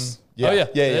lace?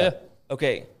 Mm-hmm. Yeah.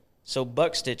 Okay, so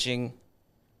buck stitching,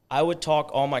 I would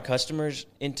talk all my customers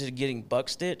into getting buck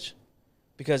stitch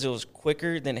because it was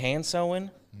quicker than hand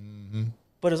sewing,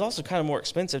 but it's also kind of more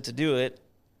expensive to do it.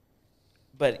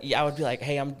 But yeah, I would be like,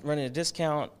 hey, I'm running a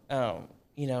discount.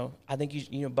 I think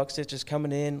you buck stitch is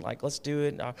coming in. Like, let's do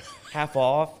it half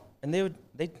off, and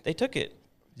they took it.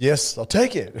 Yes, I'll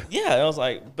take it. Yeah, I was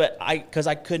like, because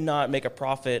I could not make a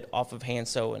profit off of hand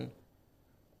sewing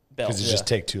belts. Because it just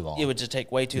take too long. It would just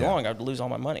take way too long. I would lose all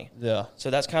my money. Yeah. So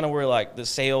that's kind of where like the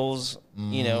sales,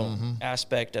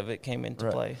 aspect of it came into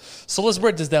play. So let's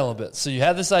break this down a little bit. So you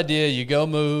have this idea, you go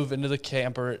move into the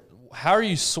camper. How are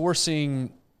you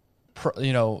sourcing,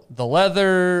 the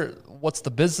leather? What's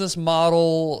the business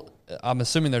model? I'm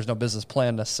assuming there's no business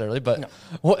plan necessarily, but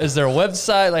what is there a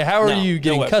website? Like, how are you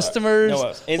getting customers?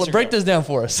 No, break this down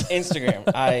for us. Instagram.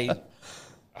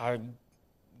 I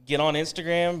get on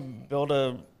Instagram, build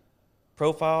a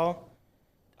profile.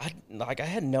 I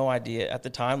had no idea at the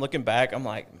time. Looking back, I'm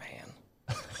like, man,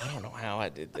 I don't know how I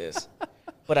did this,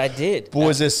 but I did. But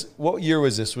what year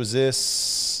was this? Was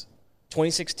this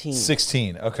 2016?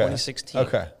 16. Okay. 2016.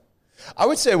 Okay. I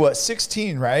would say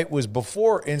 16, right, was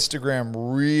before Instagram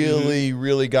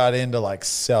really got into like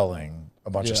selling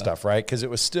a bunch of stuff, right? Because it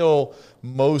was still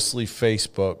mostly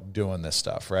Facebook doing this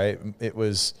stuff, right? It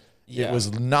was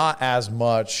not as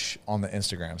much on the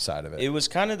Instagram side of it. It was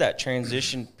kind of that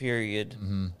transition period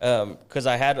because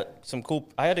I had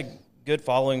a good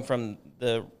following from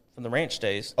the ranch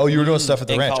days. Oh, you were doing stuff at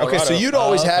the ranch. Colorado. Okay, so you'd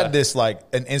always had this like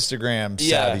an Instagram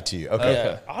savvy to you.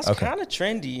 Okay. I was kind of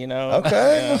trendy,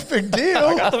 Okay, no big deal.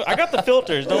 I got the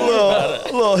filters. Don't worry about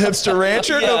it. A little hipster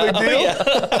rancher, no big deal.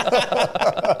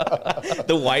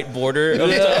 The white border.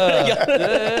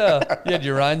 Yeah. You had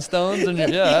your rhinestones and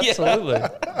absolutely.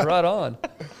 Right on.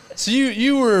 So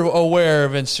you were aware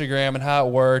of Instagram and how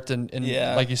it worked and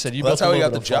like you said, that's how you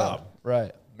got the job.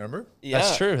 Right. Remember? Yeah.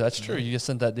 That's true. That's true. You just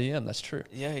sent that DM. That's true.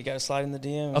 Yeah, you got to slide in the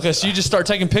DM. Okay, so you just start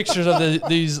taking pictures of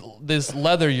this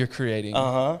leather you're creating.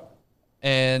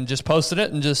 And just posted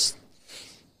it and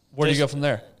where do you go from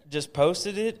there? Just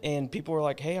posted it and people were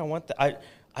like, hey, I want that.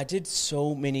 I did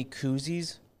so many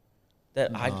koozies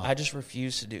that I just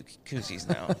refuse to do koozies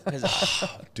now. 'Cause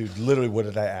Dude, literally, what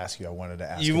did I ask you? I wanted to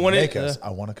ask You to wanted- make us.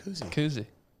 I want a koozie. Koozie.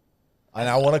 And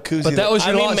I want a koozie. But that was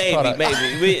your launch product.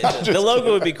 maybe. The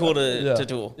logo would be cool to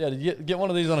tool. Yeah, get one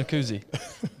of these on a koozie.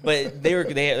 But they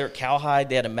were cowhide.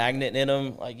 They had a magnet in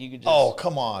them. Like you could just. Oh,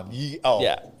 come on.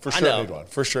 Yeah, for I sure know. need one.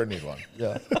 For sure need one.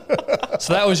 Yeah.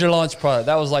 So that was your launch product.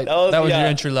 That was your yeah.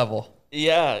 entry level.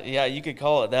 Yeah, you could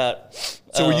call it that.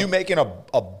 So were you making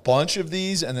a bunch of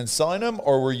these and then selling them,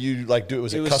 or were you like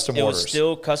was it custom orders? It was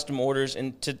still custom orders,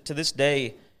 and to this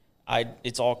day,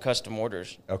 it's all custom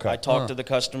orders. Okay. I talk to the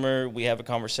customer. We have a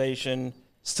conversation.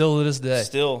 Still to this day.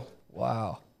 Still.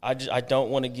 Wow. I don't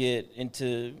want to get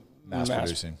into Mass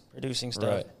producing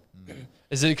stuff. Right.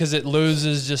 Is it because it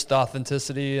loses just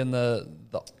authenticity and the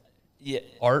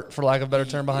art, for lack of a better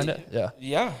term, behind it? Yeah.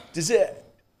 Yeah. Does it?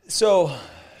 So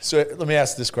let me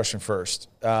ask this question first.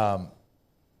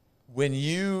 When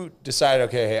you decide,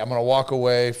 okay, hey, I'm going to walk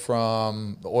away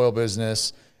from the oil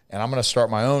business and I'm going to start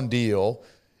my own deal,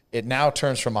 it now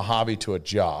turns from a hobby to a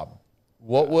job.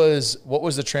 What was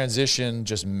the transition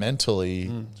just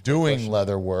mentally doing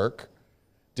leather work?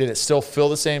 Did it still feel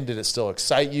the same? Did it still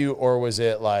excite you? Or was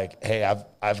it like, hey,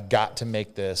 I've got to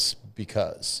make this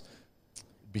because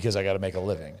I got to make a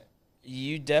living?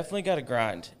 You definitely got to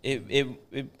grind.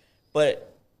 But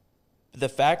the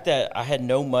fact that I had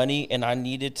no money and I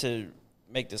needed to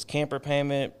make this camper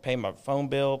payment, pay my phone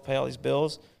bill, pay all these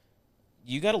bills,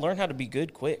 you got to learn how to be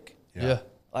good quick. Yeah.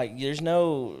 Like there's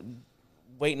no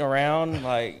waiting around.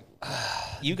 Like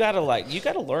you gotta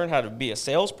learn how to be a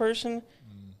salesperson.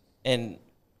 And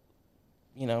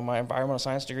my environmental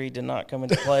science degree did not come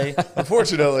into play.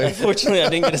 Unfortunately, I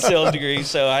didn't get a sales degree,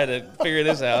 so I had to figure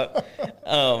this out.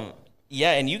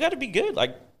 And you got to be good,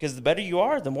 like because the better you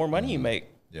are, the more money you make.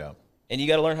 Yeah. And you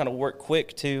got to learn how to work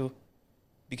quick too,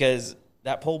 because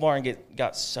that pole barn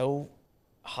got so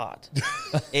hot.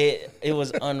 It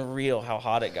was unreal how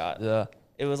hot it got. Yeah.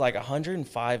 It was like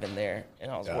 105 in there,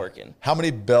 and I was working. How many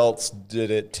belts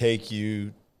did it take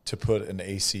you to put an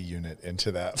AC unit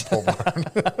into that pole barn?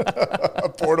 A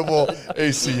portable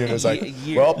AC unit. It's like,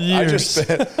 I just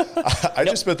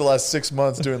spent the last 6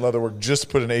 months doing leather work just to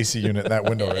put an AC unit in that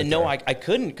window right and there. No, I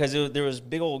couldn't because there was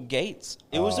big old gates.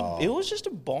 It was just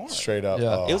a barn. Straight up.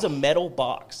 Yeah. It was a metal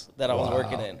box that I was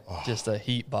working in. Just a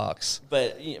heat box.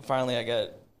 But finally I got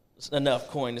enough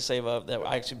coin to save up that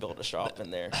I actually built a shop in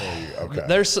there. Okay.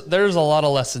 There's a lot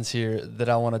of lessons here that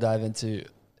I want to dive into.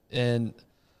 And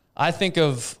I think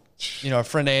of, our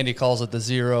friend Andy calls it the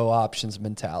zero options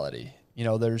mentality.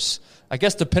 There's, I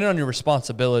guess, depending on your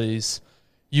responsibilities,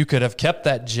 you could have kept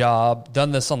that job,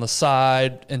 done this on the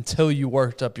side until you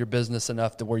worked up your business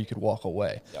enough to where you could walk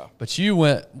away. Yeah. But you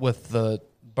went with the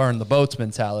burn the boats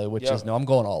mentality, which is, no, I'm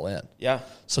going all in. Yeah.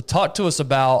 So talk to us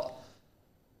about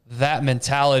that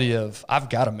mentality of, I've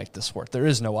got to make this work. There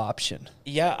is no option.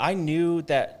 Yeah, I knew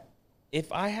that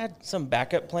if I had some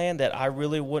backup plan that I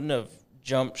really wouldn't have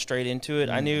jumped straight into it.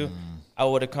 I knew I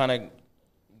would have kind of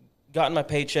gotten my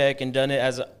paycheck and done it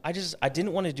I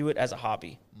didn't want to do it as a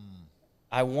hobby.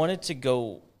 I wanted to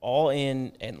go all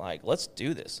in and let's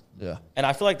do this. Yeah. And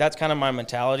I feel like that's kind of my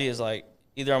mentality is like,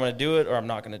 either I'm going to do it or I'm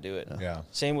not going to do it. Yeah.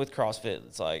 Same with CrossFit.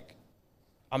 It's like,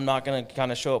 I'm not going to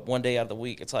kind of show up one day out of the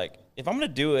week. It's like, if I'm going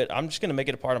to do it, I'm just going to make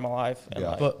it a part of my life. And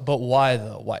But why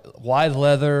though? Why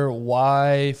leather?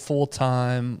 Why full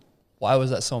time? Why was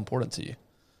that so important to you?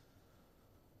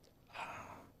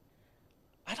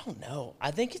 I don't know.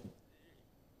 I think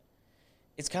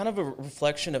it's kind of a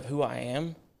reflection of who I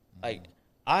am. Like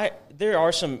there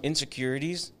are some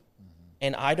insecurities,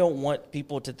 and I don't want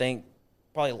people to think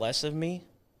probably less of me,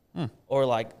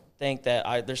 or think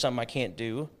that there's something I can't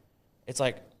do. It's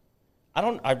like I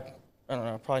don't know.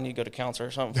 I probably need to go to counselor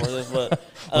or something for this, but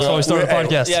That's why we started a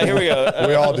podcast. Yeah, here we go.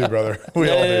 We all do, brother. We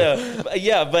all do.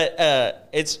 But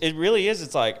it really is.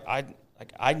 It's like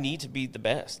I need to be the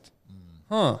best.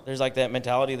 There's that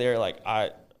mentality there.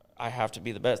 I have to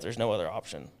be the best. There's no other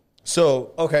option.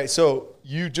 So, okay. So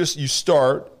you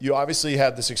start, you obviously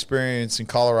had this experience in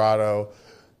Colorado.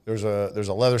 There's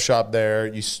a leather shop there.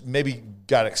 You maybe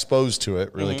got exposed to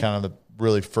it really kind of the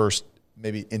really first,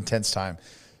 maybe intense time.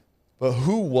 But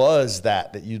who was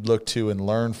that you'd look to and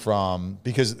learn from?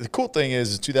 Because the cool thing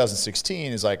is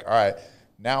 2016 is all right,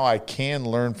 now I can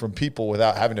learn from people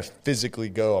without having to physically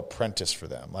go apprentice for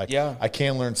them. I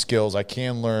can learn skills. I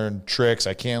can learn tricks.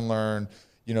 I can learn,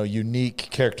 unique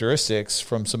characteristics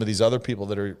from some of these other people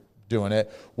that are doing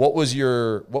it. What was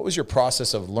your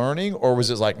process of learning? Or was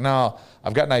it no,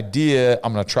 I've got an idea,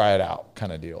 I'm going to try it out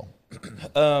kind of deal?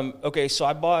 Okay, so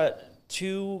I bought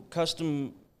 2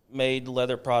 custom-made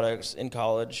leather products in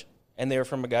college, and they were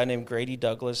from a guy named Grady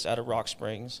Douglas out of Rock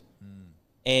Springs.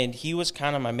 And he was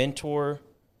kind of my mentor.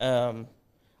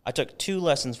 I took 2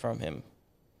 lessons from him.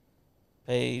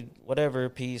 Paid whatever a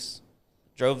piece.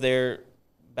 Drove there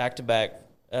back to back.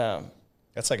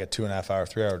 That's like a 2.5 hour,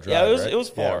 3 hour drive. Yeah, it was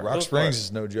right? far. Yeah, Rock Springs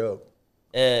is no joke.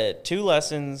 2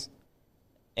 lessons,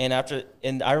 and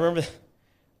I remember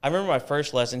my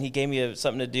first lesson. He gave me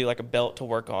something to do, like a belt to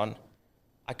work on.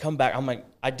 I come back. I'm like,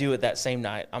 I do it that same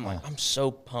night. I'm like, I'm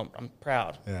so pumped. I'm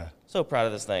proud. Yeah. So proud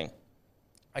of this thing.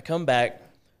 I come back.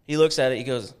 He looks at it. He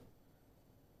goes,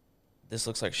 "This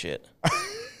looks like shit."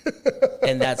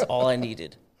 And that's all I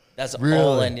needed. That's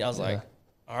all I needed. I was like,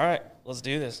 all right, let's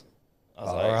do this. I was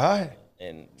All right.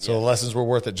 And So the lessons were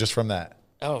worth it just from that.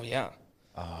 oh yeah.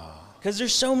 Because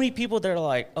there's so many people that are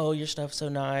like, "Oh, your stuff's so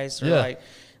nice," or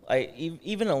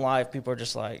even in life, people are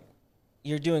just like,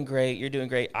 "You're doing great. You're doing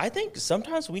great." I think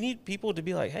sometimes we need people to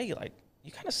be like, "Hey, like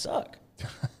you kind of suck.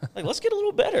 Like let's get a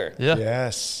little better." Yeah.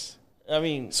 Yes. I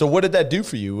mean, So what did that do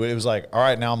for you? It was like, all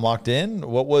right, now I'm locked in.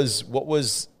 What was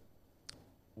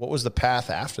the path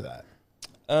after that?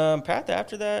 path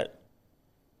after that,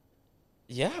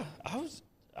 yeah, I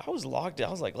was locked in. I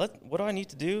was like, what do I need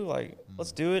to do? Like,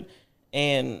 let's do it.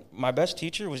 And my best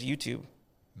teacher was YouTube.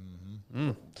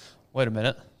 Wait a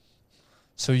minute.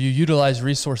 So you utilize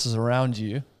resources around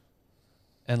you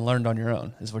and learned on your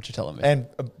own, is what you're telling me. And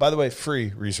by the way,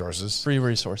 free resources. Free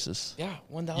resources. Yeah,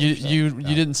 1,000%. You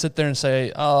didn't sit there and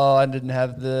say, "Oh, I didn't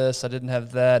have this, I didn't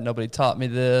have that, nobody taught me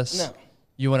this." No.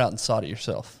 You went out and sought it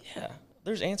yourself. Yeah,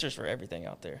 there's answers for everything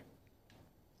out there.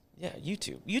 Yeah,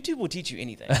 YouTube. YouTube will teach you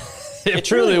anything. It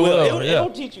truly will. It'll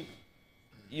teach you.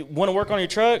 You want to work on your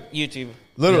truck? YouTube.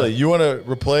 Literally, you want to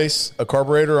replace a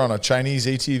carburetor on a Chinese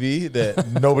ATV that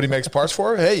nobody makes parts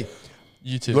for? Hey,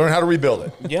 YouTube. learn how to rebuild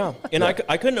it. Yeah, and I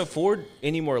couldn't afford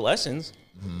any more lessons.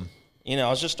 You know, I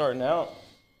was just starting out.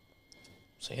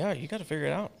 So, yeah, you got to figure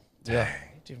it out. Yeah.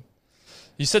 YouTube.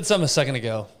 You said something a second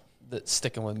ago that's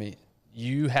sticking with me.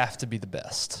 You have to be the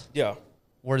best. Yeah.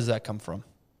 Where does that come from?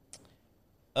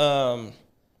 How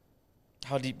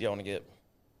deep do you want to get?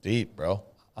 Deep, bro.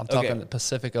 I'm talking the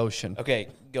Pacific Ocean. Okay,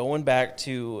 going back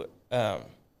to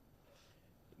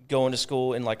going to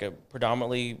school in like a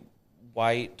predominantly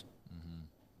white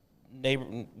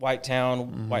white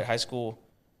town, white high school.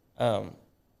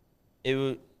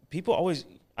 People always.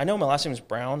 I know my last name is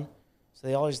Brown, so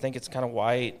they always think it's kind of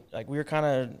white. Like we were kind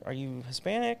of, are you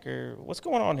Hispanic or what's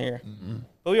going on here?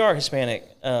 But we are Hispanic.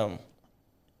 But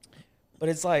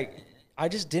it's like I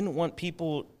just didn't want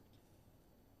people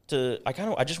to.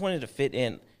 I just wanted to fit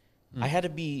in. I had to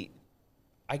be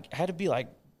like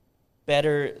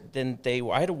better than they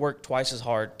were. I had to work twice as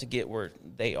hard to get where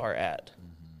they are at.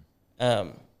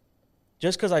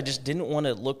 Just because I just didn't want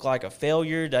to look like a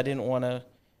failure. I didn't want to,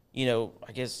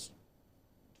 I guess,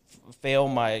 fail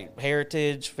my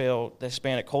heritage, fail the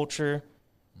Hispanic culture.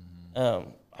 I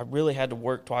really had to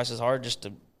work twice as hard just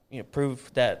to,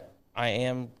 prove that I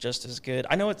am just as good.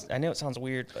 I know it sounds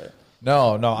weird, but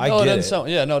No, I get it.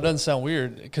 It doesn't sound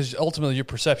weird because ultimately your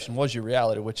perception was your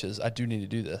reality, which is I do need to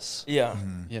do this. yeah,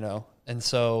 And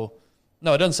so,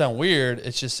 no, it doesn't sound weird.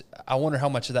 It's just I wonder how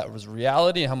much of that was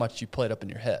reality and how much you played up in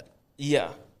your head. yeah.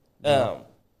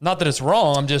 Not that it's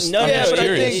wrong. I'm just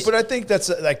curious. I think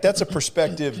that's a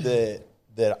perspective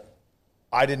that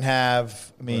I didn't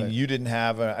have. I mean, you didn't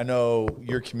have. I know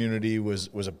your community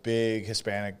was a big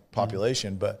Hispanic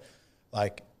population, but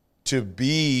like to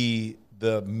be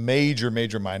the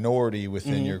major minority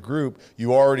within your group,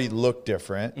 you already look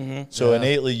different. So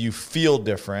innately you feel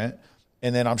different.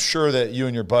 And then I'm sure that you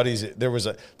and your buddies, there was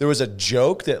a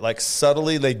joke that like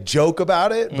subtly they joke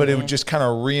about it, but it would just kind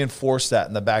of reinforce that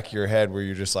in the back of your head where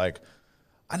you're just like,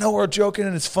 I know we're joking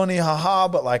and it's funny, haha,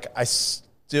 but like I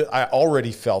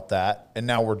already felt that and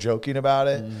now we're joking about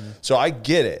it. So I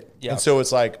get it. Yeah. And so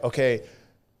it's like, okay,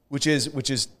 which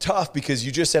is tough because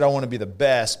you just said I want to be the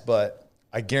best, but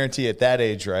I guarantee at that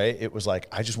age, right? It was like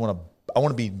I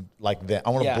want to be like that. I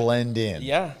want to blend in.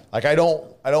 Yeah. Like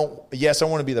yes, I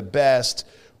want to be the best,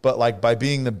 but like by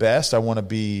being the best, I want to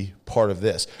be part of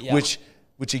this. Yeah. Which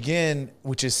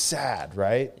is sad,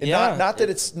 right? And yeah. Not that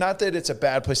it's a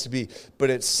bad place to be, but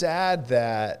it's sad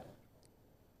that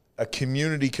a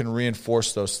community can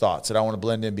reinforce those thoughts that I want to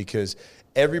blend in because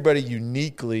everybody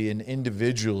uniquely and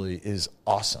individually is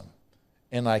awesome.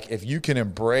 And like, if you can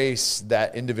embrace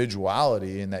that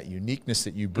individuality and that uniqueness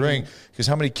that you bring, because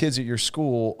how many kids at your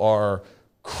school are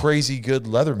crazy good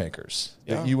leather makers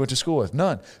that you went to school with?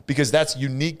 None. Because that's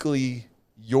uniquely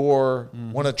your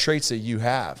one of the traits that you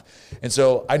have. And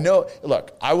so I know,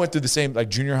 look, I went through the same, like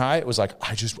junior high, it was like,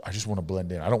 I just want to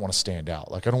blend in. I don't want to stand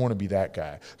out. Like, I don't want to be that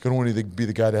guy. I don't want to be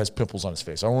the guy that has pimples on his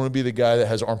face. I don't want to be the guy that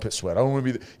has armpit sweat. I don't want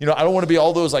to be I don't want to be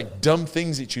all those like dumb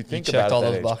things that you think about. Checked all at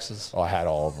that those age. boxes. Oh, I had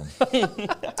all of them.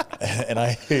 And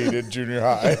I hated junior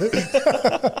high.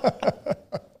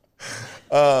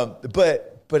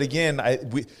 But again,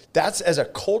 that's as a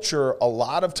culture, a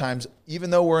lot of times,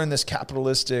 even though we're in this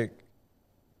capitalistic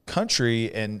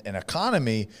country and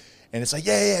economy, and it's like,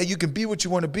 yeah, you can be what you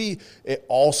want to be, it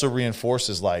also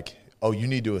reinforces like, oh, you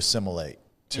need to assimilate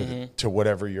to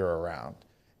whatever you're around.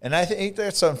 And I think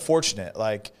that's unfortunate.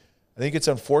 Like, I think it's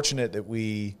unfortunate that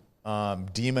we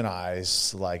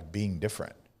demonize like being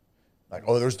different. Like,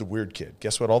 oh, there's the weird kid.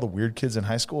 Guess what? All the weird kids in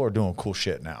high school are doing cool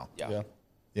shit now. Yeah.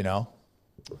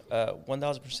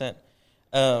 1,000%.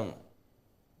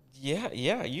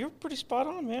 Yeah, you're pretty spot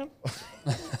on, man.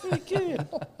 Pretty good.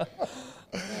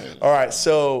 All right,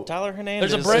 so Tyler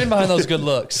Hernandez. There's a brain behind those good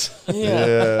looks.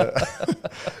 yeah.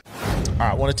 All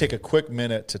right, I want to take a quick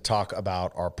minute to talk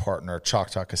about our partner,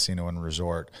 Choctaw Casino and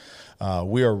Resort.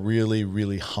 We are really,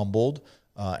 really humbled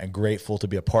and grateful to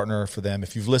be a partner for them.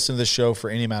 If you've listened to this show for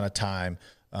any amount of time,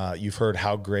 you've heard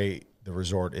how great the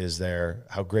resort is there,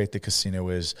 how great the casino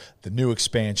is, the new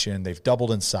expansion. They've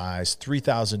doubled in size,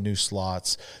 3,000 new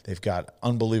slots. They've got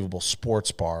unbelievable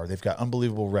sports bar. They've got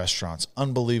unbelievable restaurants,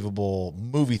 unbelievable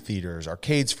movie theaters,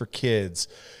 arcades for kids.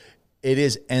 It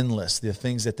is endless, the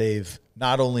things that they've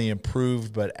not only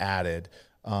improved but added.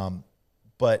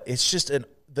 But it's just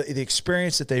the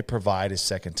experience that they provide is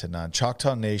second to none.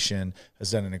 Choctaw Nation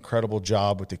has done an incredible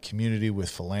job with the community, with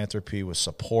philanthropy, with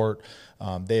support.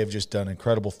 They have just done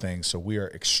incredible things. So we are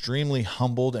extremely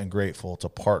humbled and grateful to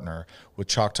partner with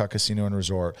Choctaw Casino and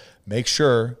Resort. Make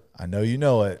sure, I know you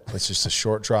know it, it's just a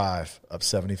short drive up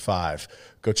 75.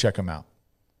 Go check them out.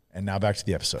 And now back to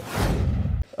the episode.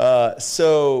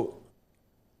 So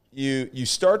you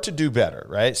start to do better,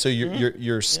 right? So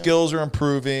your skills are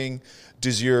improving.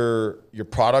 Does your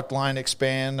product line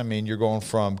expand? I mean, you're going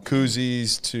from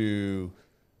koozies to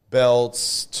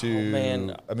belts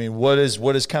to, I mean, what is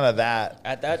kind of that?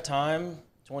 At that time,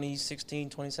 2016,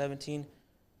 2017,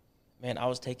 man, I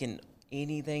was taking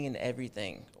anything and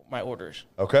everything, my orders.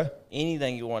 Okay.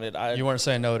 Anything you wanted. You weren't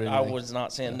saying no to anything. I was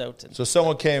not saying no to. So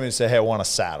someone came and said, hey, I want a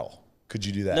saddle. Could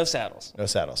you do that? No saddles. No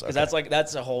saddles. Because okay.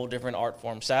 that's a whole different art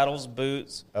form. Saddles,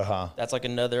 boots. That's like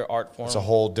another art form. It's a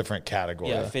whole different category.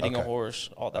 Yeah, fitting a horse,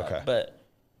 all that. Okay. But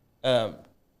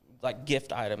like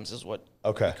gift items is what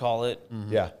we call it.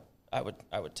 Mm-hmm. Yeah. I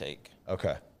would take.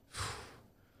 Okay.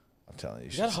 I'm telling you.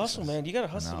 You gotta hustle, man. You gotta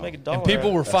hustle to make a dollar. And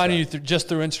people were finding you just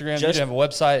through Instagram. You didn't have a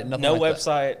website. Nothing no like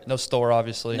website. That. No store,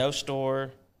 obviously. No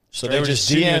store. So they just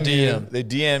DM you. They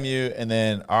DM you, and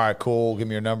then, all right, cool. Give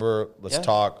me your number. Let's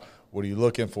talk. What are you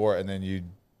looking for? And then you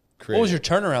create. What was your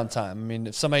turnaround time? I mean,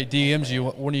 if somebody DMs you,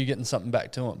 when are you getting something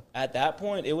back to them? At that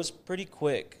point, it was pretty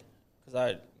quick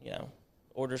because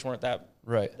orders weren't that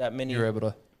many. You were able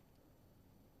to.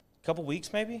 Couple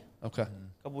weeks, maybe. Okay.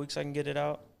 Couple weeks, I can get it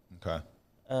out. Okay.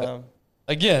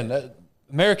 Again,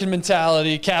 American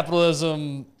mentality,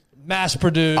 capitalism, mass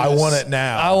produced. I want it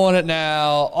now. I want it now.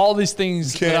 All these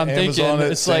things that I'm Amazon thinking.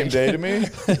 it It's same like day to me.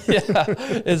 yeah,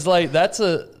 it's like that's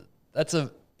a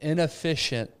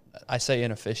inefficient. I say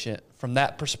inefficient from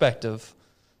that perspective.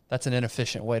 That's an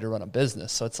inefficient way to run a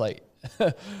business. So it's like,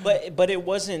 but it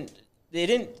wasn't. It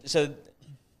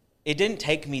didn't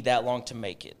take me that long to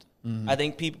make it. Mm-hmm. I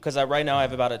think people, because right now I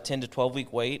have about a 10 to 12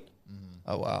 week wait. Mm-hmm.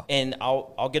 Oh wow! And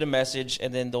I'll get a message,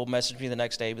 and then they'll message me the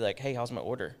next day, and be like, "Hey, how's my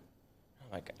order?" I'm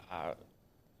like, I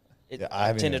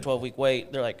have 10 to 12 week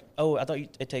wait. They're like, "Oh, I thought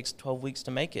it takes 12 weeks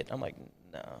to make it." I'm like,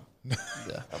 "No, I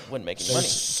wouldn't make any money."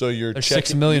 So there's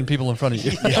 6 million people in front of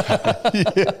you.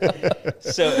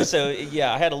 So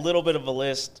I had a little bit of a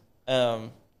list,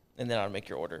 and then I'd make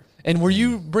your order. And were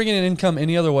you bringing in income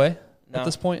any other way at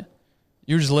this point?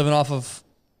 You were just living off of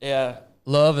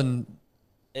love and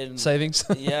savings.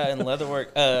 Yeah, and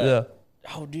leatherwork. Yeah.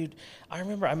 Oh, dude, I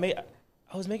remember I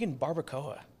was making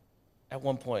barbacoa at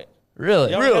one point.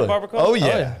 Really? Really? Barbacoa? Oh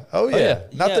yeah. Oh yeah.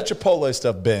 Not the Chipotle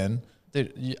stuff, Ben.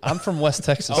 Dude, I'm from West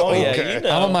Texas. Oh yeah, okay. you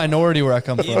know. I'm a minority where I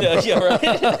come from. Yeah, right.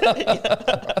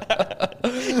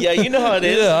 Yeah, you know how it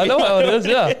is. Yeah, I know how it is.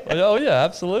 Yeah. Oh yeah,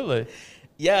 absolutely.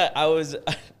 Yeah, I was.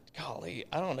 Golly,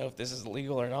 I don't know if this is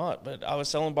legal or not, but I was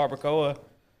selling barbacoa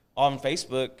on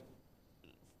Facebook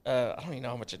I don't even know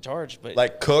how much it charged, but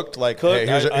Like cooked? Like, Cooked,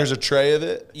 hey, here's a tray of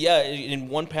it? yeah, in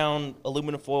 1 pound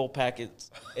aluminum foil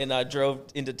packets, and I drove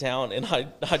into town and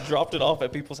I dropped it off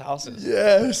at people's houses.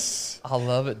 Yes. I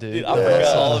love it, dude. Dude, I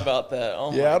forgot all about that.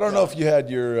 Oh Yeah, my I don't know if you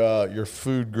had your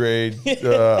food grade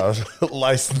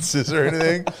licenses or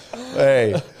anything.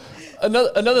 Hey,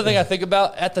 Another thing I think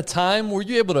about at the time, were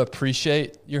you able to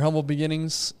appreciate your humble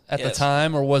beginnings at the Yes.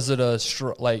 time, or was it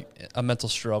a mental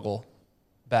struggle,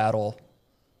 battle?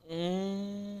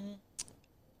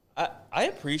 I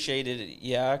appreciated it,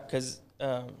 yeah, because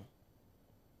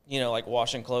like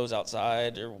washing clothes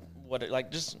outside or what,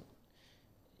 like just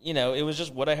it was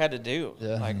just what I had to do.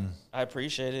 Yeah. Like I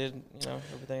appreciated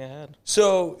everything I had.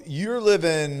 so you're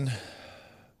living,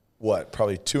 what,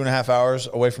 probably 2.5 hours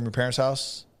away from your parents'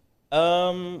 house? They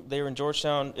were in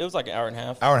Georgetown. It was like an hour and a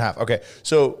half. Hour and a half. Okay.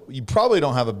 So you probably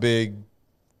don't have a big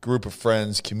group of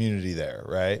friends community there,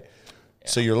 right? Yeah.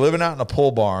 So you're living out in a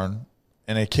pole barn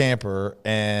in a camper,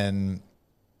 and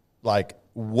like,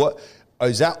 what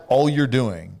is that all you're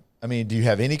doing? I mean, do you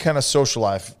have any kind of social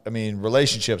life? I mean,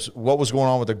 relationships. What was going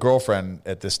on with the girlfriend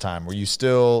at this time? Were you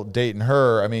still dating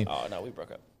her? I mean, Oh no, we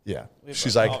broke up. yeah. We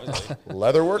She's broke like, up, obviously.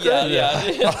 leather worker? Yeah,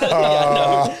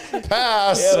 no.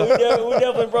 Pass. Yeah, we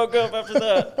definitely broke up after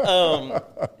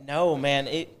that. No, man,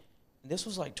 this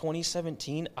was like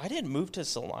 2017. I didn't move to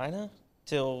Salina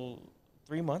till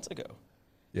 3 months ago.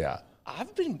 Yeah.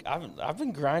 I've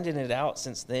been grinding it out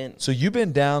since then. So you've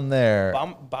been down there.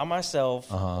 By myself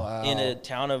Wow. in a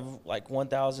town of like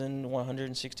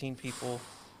 1,116 people.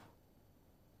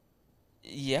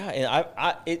 Yeah,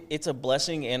 and it's a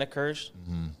blessing and a curse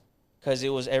because it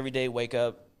was everyday wake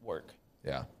up work.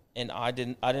 Yeah. And I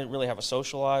didn't really have a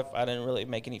social life. I didn't really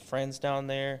make any friends down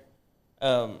there.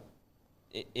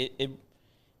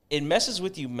 It messes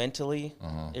with you mentally.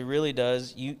 It really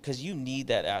does. Because you need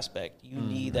that aspect. You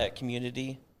need that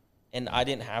community, and I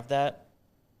didn't have that.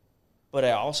 But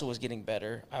I also was getting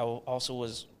better. I also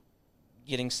was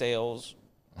getting sales.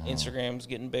 Instagram's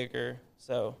getting bigger.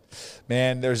 So,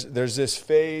 Man, there's this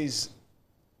phase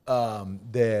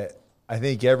that I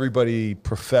think everybody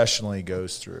professionally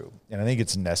goes through, and I think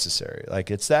it's necessary.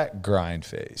 Like, it's that grind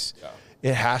phase. Yeah.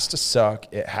 It has to suck.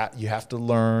 You have to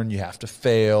learn. You have to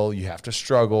fail. You have to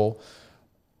struggle.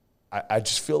 I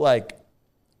just feel like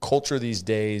culture these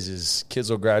days is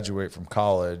kids will graduate from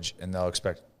college and they'll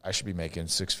expect I should be making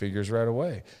 6 figures right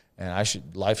away,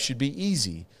 and life should be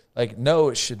easy. Like, no,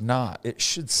 it should not. It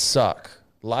should suck.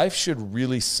 Life should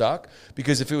really suck,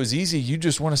 because if it was easy, you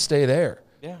just want to stay there.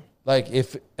 yeah. Like,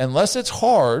 unless it's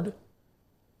hard,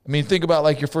 I mean, think about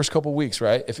like your first couple weeks,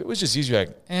 right? If it was just easy, you're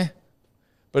like, eh.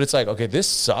 But it's like, okay, this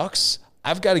sucks.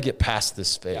 I've got to get past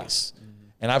this phase. Yeah.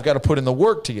 And I've got to put in the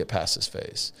work to get past this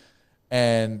phase.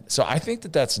 And so I think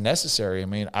that that's necessary. I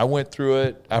mean, I went through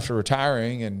it after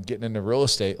retiring and getting into real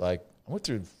estate. Like, I went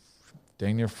through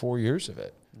dang near 4 years of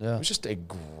it. Yeah. It was just a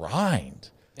grind.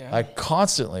 Yeah. Like,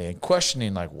 constantly, and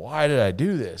questioning, like, why did I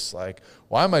do this? Like,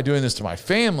 why am I doing this to my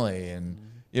family? And,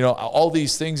 all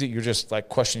these things that you're just like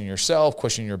questioning yourself,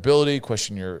 questioning your ability,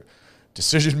 questioning your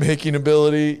decision-making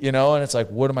ability, and it's like,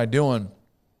 what am I doing?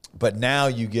 But now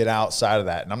you get outside of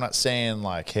that. And I'm not saying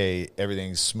like, hey,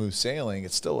 everything's smooth sailing.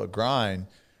 It's still a grind,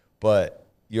 but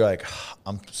you're like,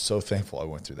 I'm so thankful I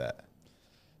went through that.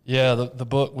 Yeah, the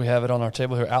book, we have it on our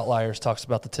table here, Outliers, talks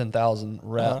about the 10,000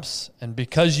 reps. And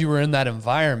because you were in that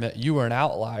environment, you were an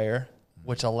outlier,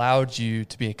 which allowed you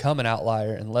to become an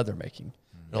outlier in leather making.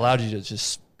 It allowed you to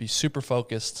just be super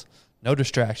focused, no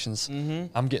distractions.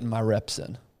 I'm getting my reps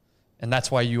in. And that's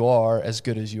why you are as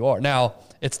good as you are. Now,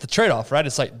 it's the trade-off, right?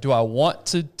 It's like, do I want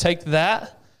to take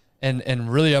that and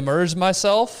really immerse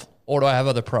myself, or do I have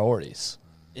other priorities?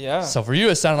 Yeah. So for you,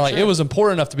 it sounded like it was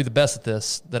important enough to be the best at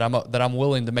this that I'm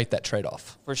willing to make that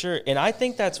trade-off. For sure. And I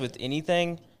think that's with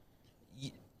anything.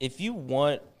 If you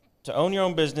want to own your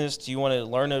own business, you want to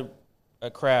learn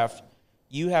a craft,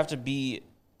 you have to be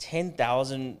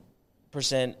 10,000%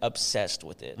 obsessed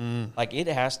with it. Like, it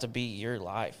has to be your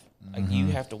life. Like, you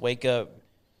have to wake up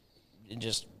and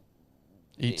just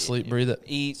Eat, sleep, breathe it.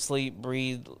 Eat, sleep,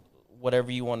 breathe, whatever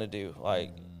you want to do.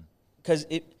 Like, because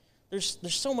there's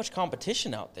so much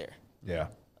competition out there. Yeah.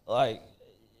 Like,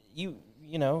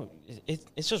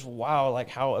 it's just wild, like,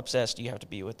 how obsessed you have to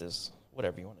be with this,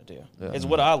 whatever you want to do. Yeah. It's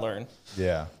what I learned.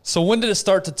 Yeah. So when did it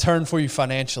start to turn for you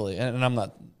financially? And I'm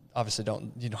not, obviously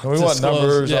don't, we want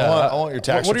numbers. Yeah. I want your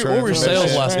tax return. What were your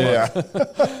sales last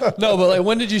month? No, but like,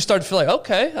 when did you start to feel like,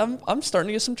 okay, I'm starting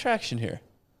to get some traction here?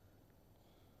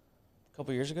 A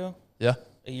couple years ago? Yeah.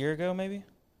 A year ago, maybe?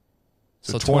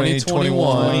 So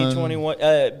 2021. 2021.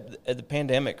 The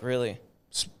pandemic really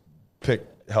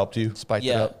helped you? Spiked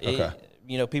it up. Okay.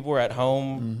 people were at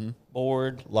home,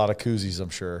 bored. A lot of koozies, I'm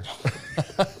sure.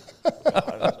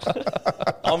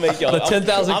 I'll make y'all. The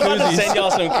 10,000 I'm about to koozies. send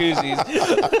y'all some koozies.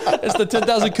 It's the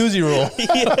 10,000 koozie rule.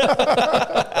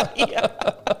 Yeah.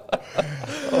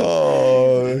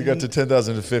 Oh, we got to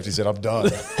 10,000 to 50. Said, I'm done.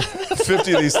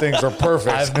 50 of these things are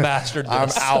perfect. I've mastered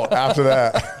this. I'm out after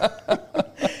that.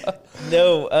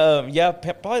 No,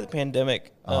 probably the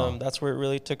pandemic. That's where it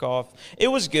really took off. It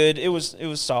was good. It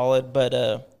was solid, but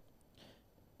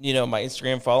my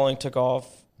Instagram following took off.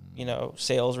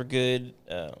 Sales were good.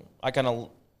 I kind of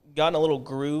got in a little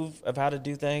groove of how to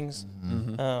do things.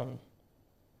 Mm-hmm.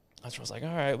 That's where I was like,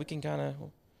 all right, we can kind of,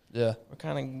 Yeah. we're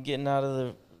kind of getting out of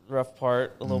the rough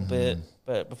part a little bit.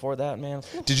 But before that, man.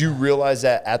 Did you realize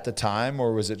that at the time,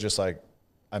 or was it just like,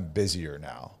 I'm busier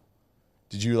now?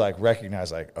 Did you like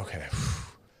recognize like, okay,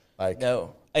 like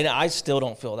No. And I still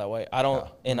don't feel that way. I don't,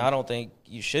 and I don't think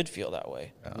you should feel that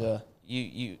way. Yeah.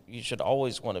 You should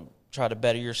always want to try to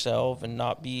better yourself and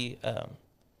not be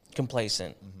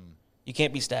complacent. You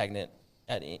can't be stagnant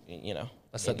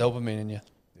That's that dopamine in you.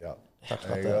 yeah, Talked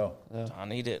there about you go. Yeah. I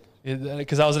need it.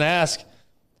 Because I was going to ask,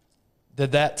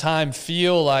 did that time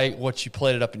feel like what you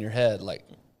played it up in your head? Like,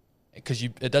 because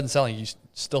it doesn't sound like you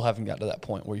still haven't gotten to that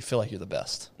point where you feel like you're the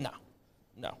best. No.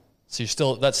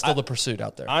 So that's still the pursuit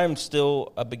out there. I'm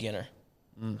still a beginner.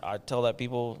 I tell that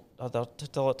people, I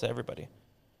tell it to everybody.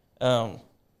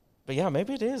 But yeah,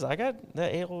 maybe it is. I got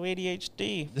that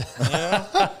ADHD.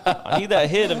 I need that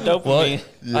hit of dopamine.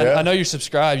 Yeah. I know you're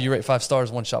subscribed. You rate 5 stars,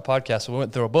 One Shot Podcast. So we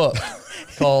went through a book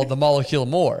called The Molecule of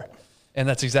More. And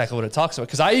that's exactly what it talks about.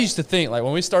 Because I used to think, like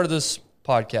when we started this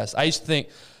podcast, I used to think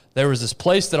there was this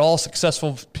place that all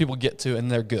successful people get to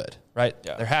and they're good, right?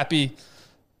 Yeah. They're happy.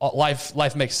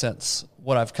 Life makes sense.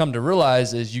 What I've come to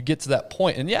realize is you get to that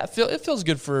point, and yeah, it feels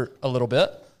good for a little bit,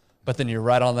 but then you're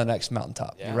right on the next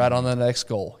mountaintop. Yeah. You're right on the next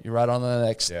goal. You're right on the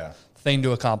next thing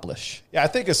to accomplish. Yeah, I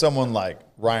think of someone like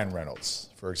Ryan Reynolds,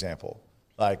 for example,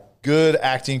 like good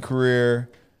acting career,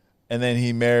 and then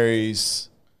he marries.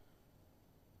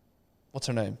 What's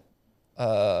her name?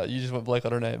 You just went blank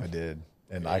on her name. I did,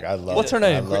 and I love. What's her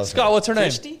name? Scott, what's her name?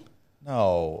 Christy?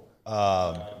 No,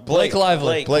 Blake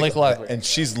Lively. Blake Lively. and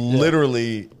she's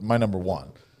literally my number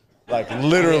one. Like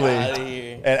literally, Get outta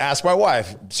here. and ask my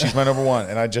wife. She's my number one,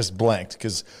 and I just blanked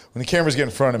because when the cameras get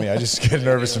in front of me, I just get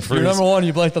nervous and freeze. You're number one.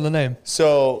 You blanked on the name.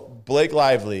 So Blake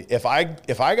Lively, if I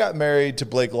got married to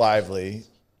Blake Lively,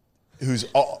 who's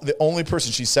the only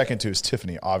person she's second to is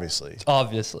Tiffany, obviously.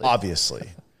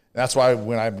 That's why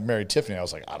when I married Tiffany, I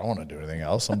was like, I don't want to do anything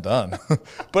else. I'm done.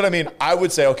 But I mean, I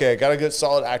would say, okay, I got a good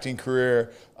solid acting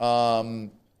career. I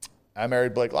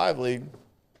married Blake Lively.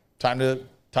 Time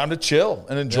to chill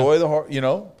and enjoy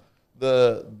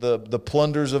the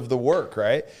plunders of the work,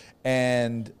 right?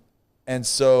 And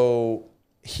so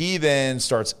he then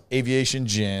starts Aviation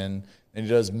Gin, and he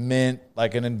does Mint,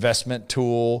 like an investment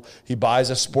tool. He buys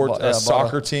a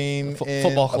soccer team,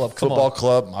 football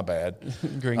club. My bad,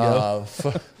 Gringo.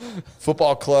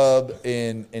 Football club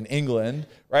in England,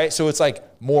 right? So it's like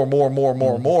more.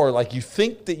 Like you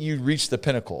think that you reach the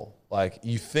pinnacle, like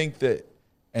you think that,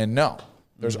 and no,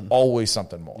 there's always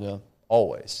something more. Yeah.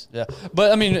 Always. Yeah.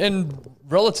 But I mean, in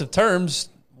relative terms,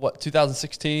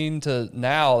 2016 to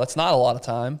now, that's not a lot of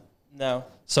time. No.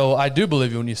 So I do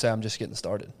believe you when you say I'm just getting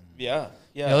started. Yeah.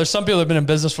 You know, there's some people that have been in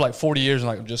business for like 40 years and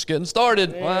like, I'm just getting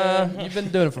started. Well, you've been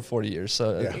doing it for 40 years.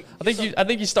 So I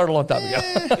think you started a long time ago.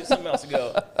 Give something else to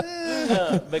go.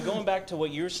 But going back to what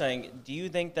you were saying, do you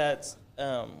think that's,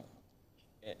 in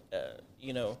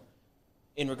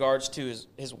regards to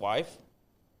his wife,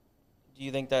 do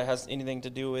you think that has anything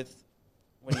to do with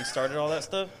when he started all that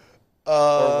stuff? Or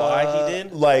why he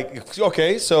did? Like,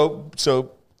 okay, so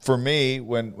for me,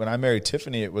 when I married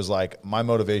Tiffany, it was like my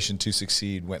motivation to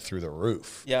succeed went through the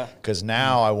roof. Yeah. Because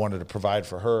now I wanted to provide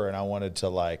for her, and I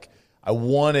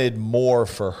wanted more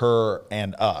for her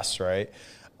and us, right?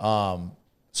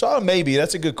 So maybe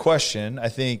that's a good question. I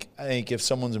think if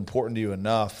someone's important to you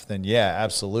enough, then yeah,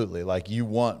 absolutely. Like you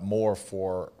want more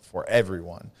for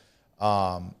everyone.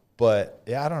 But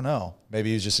yeah, I don't know.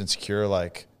 Maybe he's just insecure.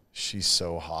 Like she's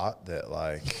so hot that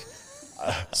like.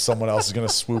 Someone else is going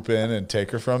to swoop in and take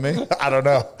her from me. I don't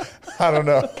know.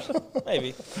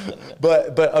 Maybe.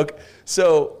 But okay.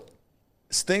 So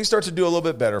things start to do a little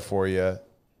bit better for you.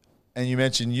 And you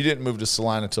mentioned you didn't move to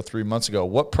Salina until 3 months ago.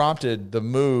 What prompted the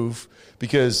move?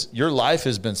 Because your life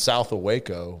has been south of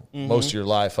Waco most of your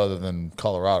life other than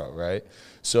Colorado, right?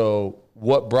 So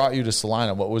what brought you to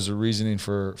Salina? What was the reasoning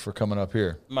for coming up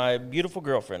here? My beautiful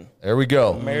girlfriend. There we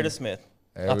go. Meredith Smith.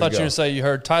 There I we thought you go. were going to say you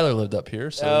heard Tyler lived up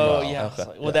here. So Oh, yeah.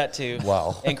 Well, that too.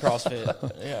 Wow. And CrossFit.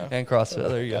 Yeah. And CrossFit.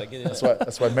 There you go. Gotta get it.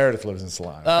 That's why Meredith lives in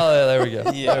Salina. Oh, yeah, there we go.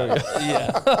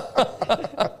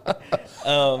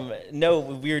 Yeah. No,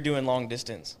 we were doing long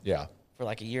distance Yeah. for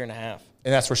like a year and a half.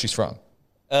 And that's where she's from.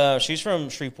 She's from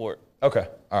Shreveport, Okay.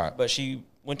 All right. but she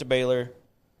went to Baylor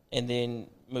and then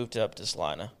moved up to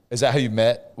Salina. Is that how you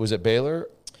met? Was it Baylor?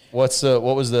 What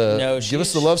was the No, give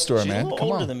us the love story, she's man. a little Come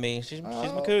older on. than me. She's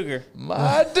my cougar.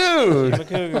 My dude. She's my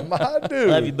cougar. My dude.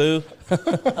 Love you, boo.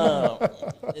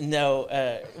 No,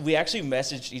 we actually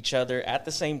messaged each other at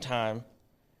the same time,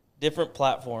 different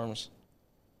platforms,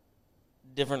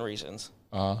 different reasons.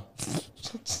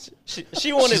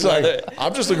 She wanted She's leather. like,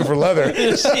 I'm just looking for leather.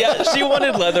 Yeah, she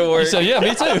wanted leather work. So, yeah, me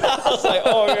too. I was like,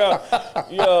 oh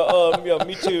yeah,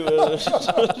 me too.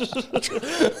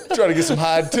 Trying to get some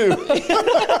hide too.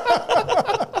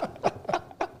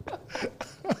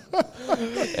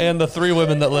 And the 3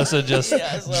 women that listened just turned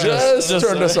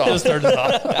us off. Just turned us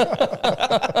off.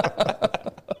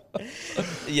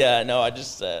 Yeah, no, I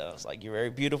was like, you're very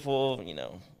beautiful.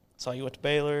 Saw you went to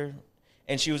Baylor,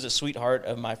 and she was a sweetheart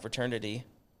of my fraternity.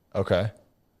 Okay.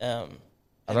 Um,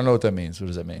 I don't know what that means. What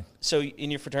does that mean? so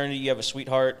in your fraternity, you have a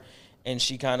sweetheart, and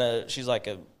she's like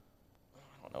I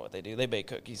don't know what they do. They bake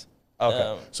cookies.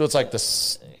 Okay. So it's like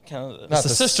the Kind of It's the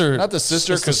sister. not the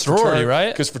sister, It's the sorority,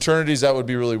 right? Because fraternities, that would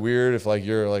be really weird if like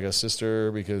you're like a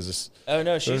sister because it's, oh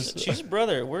no, she's a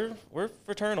brother. We're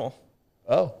fraternal.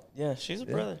 oh. Yeah, she's a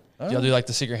brother. Y'all do like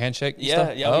the secret handshake? and Yeah,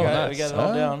 stuff? yeah, Oh, we nice. got it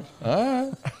all down. All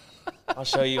right. I'll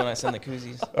show you when I send the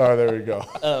koozies. Oh, there we go.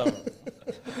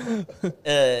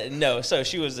 No, so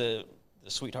she was the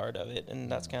sweetheart of it, and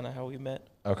that's kind of how we met.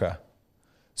 Okay.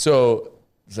 So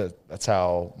that's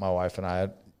how my wife and I,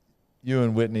 you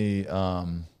and Whitney,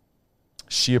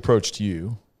 she approached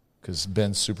you because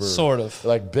Ben's super. Sort of.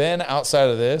 Like Ben outside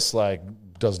of this, like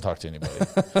doesn't talk to anybody.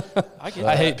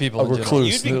 I hate people. A in general.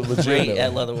 recluse. You'd be legitimately. great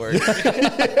at leatherwork.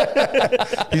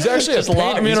 He's actually Just a painter.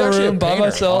 lock me in He's a actually room by painter,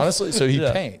 myself. honestly. So he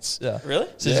Yeah. paints. Yeah. Really?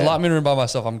 So just Yeah. lock me in a room by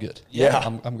myself. I'm good. Yeah.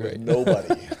 I'm great.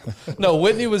 Nobody. No,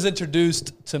 Whitney was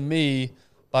introduced to me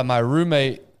by my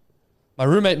roommate. My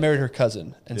roommate married her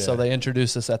cousin, and so Yeah. they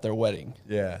introduced us at their wedding.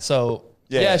 Yeah. So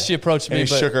yeah, she approached and me. he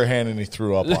But shook her hand and he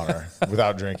threw up on her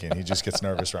without drinking. He just gets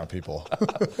nervous around people.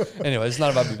 anyway, it's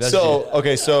not about me. That's So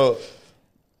okay, so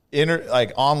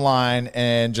like online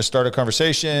and just start a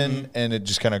conversation, and it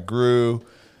just kind of grew.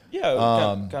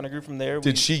 Yeah, kind of grew from there.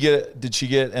 Did she get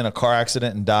in a car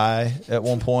accident and die at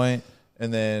one point,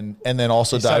 and then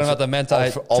also He's died? talking about the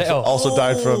Mentai- Also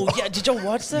died from. Yeah, did y'all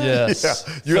watch that? Yes.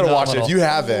 Yeah, you gotta watch it if you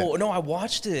haven't. Oh, no, I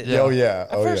watched it. Oh yeah.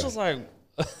 At first, I was like,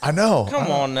 I know. Come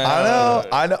on now.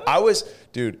 I know. I was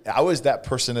that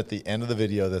person at the end of the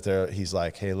video he's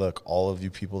like, hey, look, all of you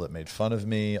people that made fun of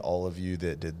me, all of you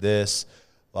that did this,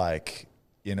 like,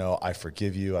 I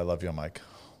forgive you. I love you. I'm like,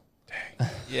 dang.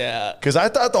 yeah. Because I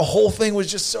thought the whole thing was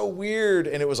just so weird.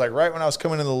 And it was like right when I was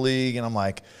coming into the league, and I'm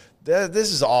like,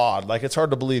 this is odd. Like, it's hard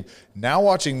to believe. Now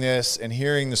watching this and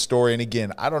hearing the story, and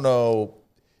again, I don't know,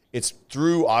 it's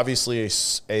through obviously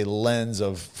a lens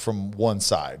from one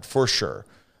side, for sure.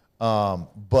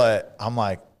 But I'm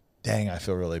like, dang, I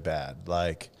feel really bad.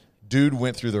 Like, dude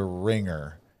went through the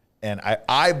ringer. And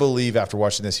I believe after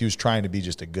watching this, he was trying to be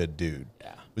just a good dude.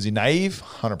 Yeah. Was he naive?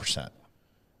 100%.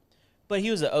 But he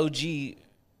was an OG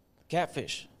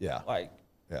catfish. Yeah. Like,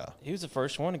 Yeah. he was the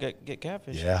first one to get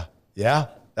catfish. Yeah. Yeah.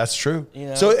 That's true. You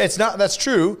know? So that's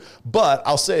true. But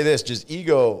I'll say this, just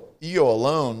ego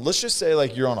alone. Let's just say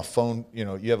like you're on a phone, you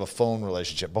have a phone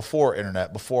relationship before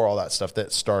internet, before all that stuff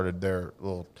that started their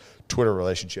little Twitter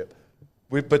relationship.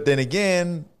 But then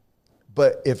again,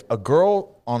 if a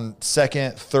girl on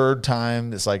second, third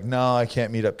time is like, no, I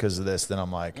can't meet up because of this, then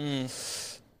I'm like,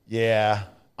 yeah,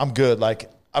 I'm good. Like,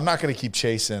 I'm not going to keep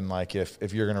chasing, like,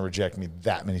 if you're going to reject me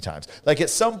that many times. Like, at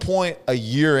some point, a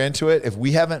year into it, if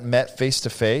we haven't met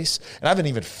face-to-face, and I haven't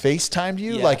even FaceTimed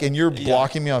you, Yeah. like, and you're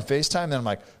blocking me on FaceTime, then I'm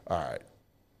like, all right.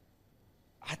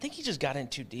 I think he just got in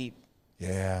too deep.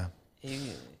 Yeah.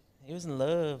 He was in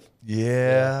love.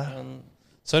 Yeah.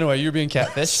 So anyway, you're being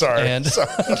catfished. Sorry. And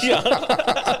Yeah.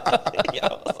 Yeah,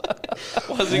 I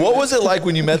was like, What was it like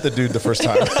when you met the dude the first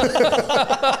time?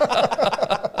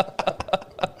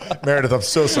 Meredith, I'm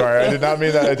so sorry. I did not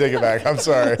mean that. I take it back. I'm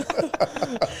sorry.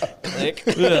 click.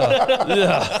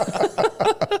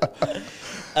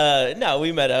 yeah. No,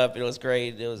 we met up. It was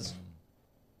great. It was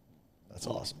That's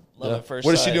awesome. love at first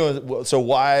What is she sight. doing? So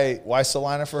why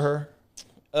Salina for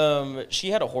her? She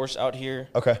had a horse out here,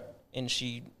 Okay. and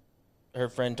her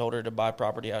friend told her to buy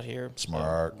property out here.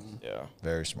 Smart. So, yeah,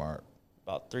 Very smart.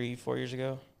 about 3-4 years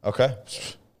ago. Okay.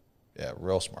 Yeah,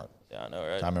 real smart. Yeah, I know,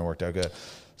 right? Timing worked out good.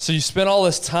 So you spent all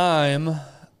this time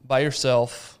by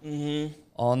yourself Mm-hmm.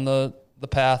 on the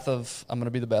path of I'm going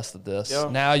to be the best at this. Yeah.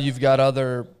 Now you've got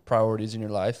other priorities in your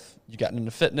life. You gotten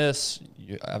into fitness.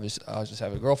 You obviously I just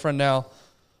have a girlfriend now.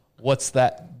 What's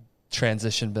that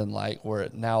transition been like? Where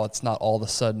now it's not all of a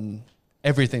sudden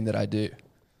everything that I do.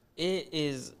 It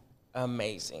is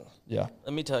amazing. Yeah.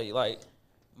 Let me tell you, like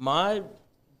I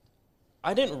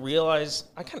didn't realize,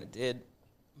 I kind of did,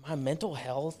 my mental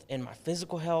health and my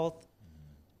physical health.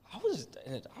 I was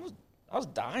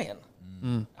dying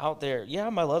out there. Yeah,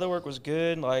 my leather work was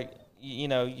good. Like, you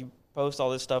know, you post all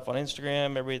this stuff on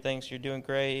Instagram, everybody thinks you're doing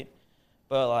great,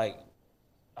 but like,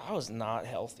 I was not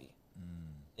healthy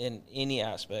in any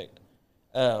aspect.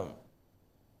 And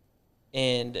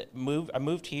I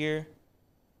moved here,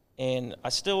 and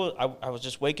I was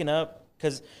just waking up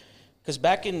because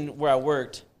back in where I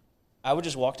worked, I would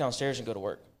just walk downstairs and go to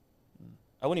work.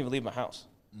 I wouldn't even leave my house.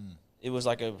 It was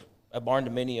like a barn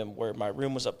dominium where my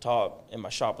room was up top and my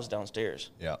shop was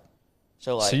downstairs. Yeah.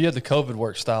 So you had the COVID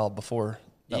work style before.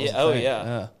 That was the thing.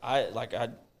 Yeah. I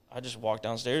just walked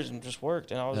downstairs and just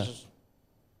worked, and I was just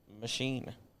a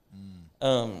machine.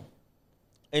 And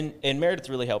Meredith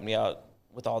really helped me out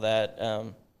with all that.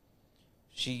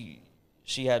 She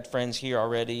had friends here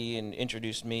already and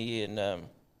introduced me, and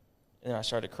I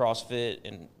started CrossFit,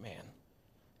 and man,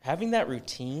 having that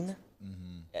routine,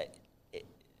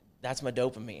 that's my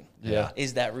dopamine. Yeah.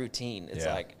 Is that routine. It's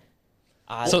like,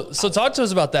 So talk to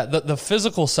us about that, the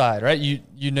physical side, right?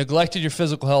 You neglected your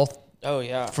physical health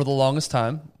for the longest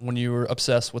time when you were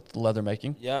obsessed with the leather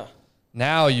making. Yeah.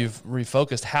 Now you've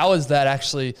refocused. How is that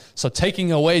actually, so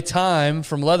taking away time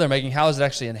from leather making, how is it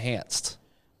actually enhanced?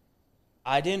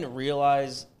 I didn't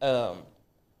realize how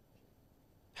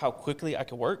quickly I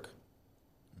could work.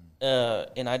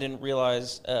 And I didn't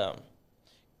realize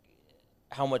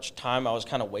how much time I was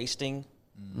kind of wasting.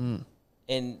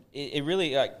 And it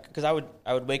really, like, because I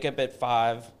would wake up at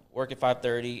 5, work at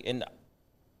 5:30, and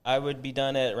I would be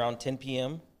done at around 10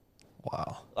 p.m.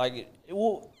 Wow. Like,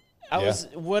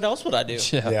 what else would I do?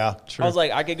 Yeah, true. I was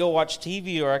like, I could go watch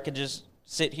TV, or I could just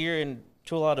sit here and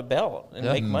tool out a belt and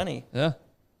make money. Yeah.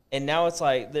 And now it's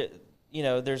like,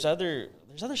 there's other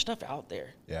stuff out there.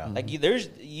 Yeah. Like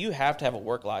you have to have a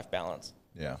work-life balance.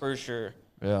 Yeah. For sure.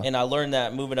 Yeah. And I learned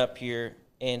that moving up here,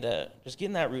 and just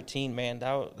getting that routine, man,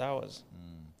 that was.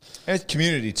 And it's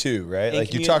community too, right? And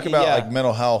like you talk about yeah. like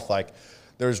mental health, like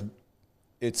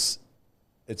it's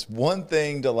one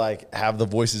thing to like have the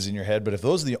voices in your head, but if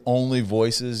those are the only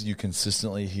voices you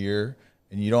consistently hear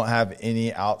and you don't have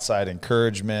any outside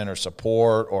encouragement or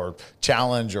support or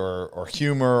challenge or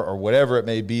humor or whatever it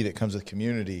may be that comes with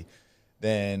community,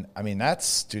 then I mean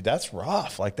that's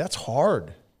rough. Like that's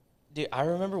hard. Dude, I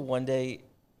remember one day,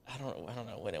 I don't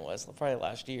know when it was, probably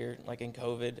last year, like in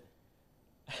COVID.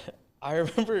 I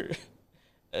remember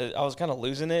I was kind of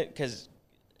losing it because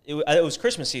it was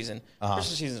Christmas season.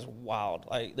 Christmas season is wild.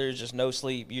 Like there's just no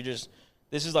sleep. This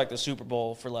is like the Super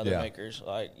Bowl for leather makers.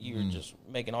 Like you're just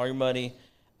making all your money.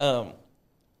 I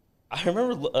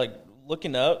remember like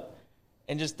looking up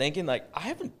and just thinking like I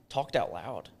haven't talked out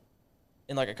loud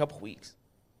in like a couple weeks.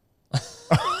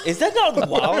 Is that not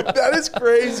wild? That is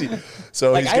crazy.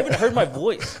 So like I haven't heard my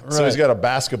voice. So he's got a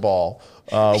basketball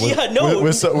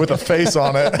with a face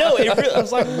on it. No, I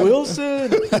was like,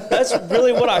 Wilson. That's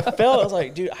really what I felt. I was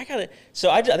like, dude, I gotta. So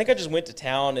I think I just went to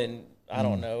town and I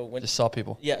don't know. Just saw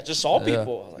people. Yeah, just saw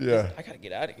people. I was like, I gotta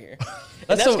get out of here.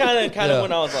 And that's so- kind of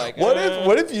when I was like,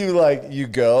 What if you like you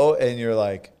go and you're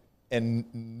like and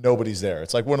nobody's there?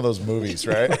 It's like one of those movies,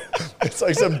 right? It's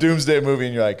like some doomsday movie,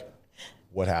 and you're like,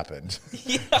 what happened?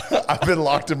 I've been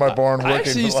locked in my barn working. I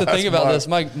actually used to think about this.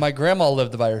 My grandma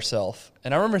lived by herself,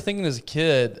 and I remember thinking as a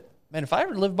kid, man, if I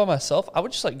ever lived by myself, I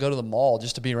would just like go to the mall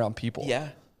just to be around people. Yeah.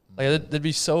 Like it'd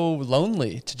be so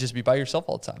lonely to just be by yourself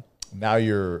all the time. Now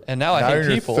you're And now I hate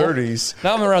you're people. in your 30s.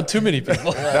 Now I'm around too many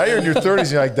people. Now you're in your 30s.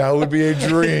 And you're like, that would be a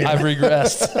dream. I've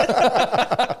regressed.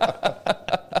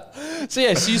 So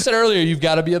you said earlier you've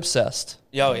got to be obsessed.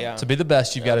 Oh yeah. To be the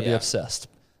best, you've got to be yeah. obsessed.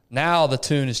 Now the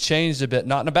tune has changed a bit,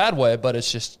 not in a bad way, but it's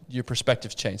just your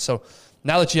perspective's changed. So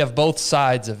now that you have both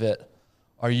sides of it,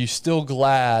 are you still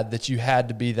glad that you had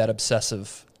to be that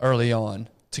obsessive early on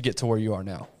to get to where you are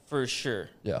now? For sure.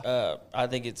 Yeah. I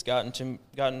think it's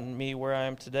gotten me where I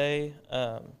am today.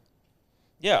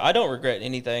 Yeah, I don't regret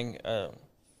anything.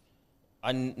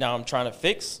 I'm trying to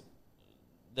fix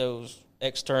those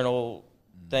external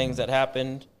things that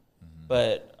happened,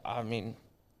 but I mean,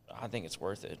 I think it's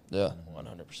worth it. Yeah.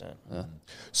 100%. Yeah.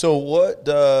 So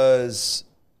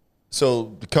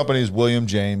the company is William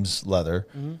James Leather.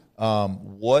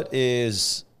 What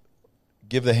is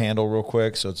give the handle real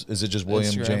quick. So is it just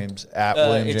William Instagram. James at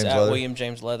William It's James at Leather? William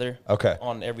James Leather. Okay.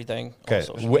 On everything. Okay. On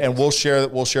social media. And we'll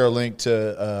share a link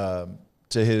to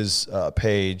his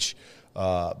page,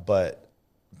 but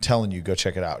I'm telling you, go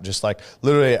check it out. Just like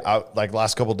literally, like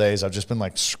last couple of days, I've just been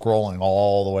like scrolling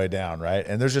all the way down, right?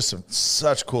 And there's just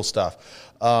such cool stuff.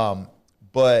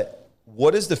 But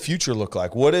what does the future look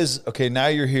like? Okay, now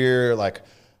you're here, like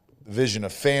the vision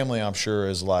of family, I'm sure,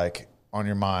 is like on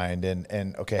your mind.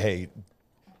 And okay, hey,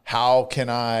 how can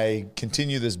I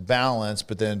continue this balance,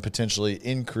 but then potentially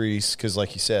increase? Because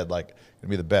like you said, like going to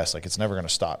be the best. Like it's never going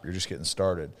to stop. You're just getting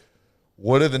started.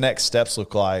 What do the next steps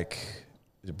look like?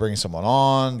 Is it bringing someone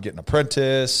on, get an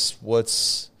apprentice?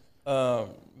 What's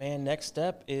next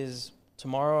step is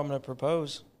tomorrow I'm going to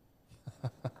propose.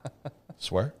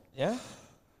 Swear? Yeah.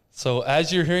 So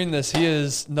as you're hearing this, he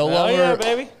is no Oh, longer. yeah,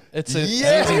 baby. It's a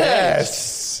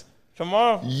Yes.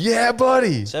 Tomorrow, Yeah,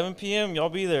 buddy. 7 p.m., y'all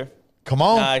be there. Come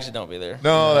on. No, actually, don't be there.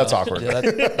 No, that's awkward. Yeah,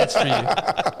 that's for you.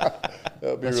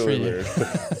 That'll be That's really for you. weird.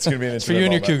 It's going to be an It's for you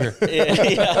and your moment. cougar.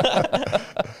 Yeah.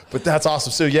 But that's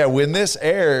awesome. So yeah, when this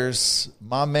airs,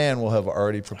 my man will have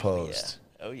already proposed.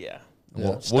 Oh, yeah.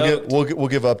 We'll Stoked.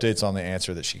 give updates on the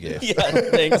answer that she gave. Yeah,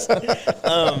 thanks.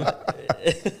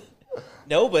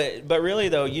 No, but really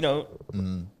though,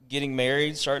 getting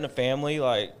married, starting a family,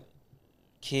 like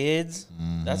kids,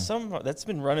 that's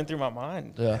been running through my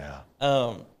mind. Yeah.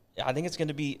 I think it's going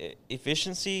to be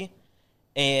efficiency,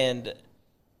 and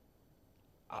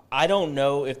I don't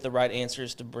know if the right answer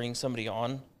is to bring somebody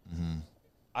on.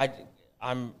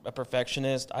 I'm a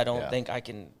perfectionist. I don't think I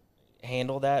can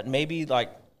handle that. Maybe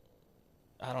like,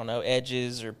 I don't know,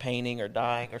 edges or painting or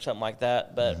dyeing or something like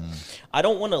that. But I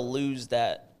don't want to lose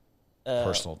that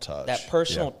Personal touch. that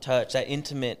personal touch, that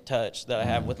intimate touch that I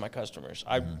have with my customers.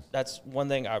 That's one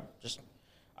thing I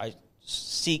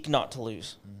seek not to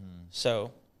lose.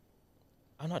 So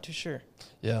I'm not too sure.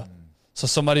 Yeah. So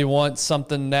somebody wants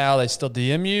something now, they still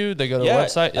DM you, they go to a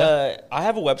website? Yeah. I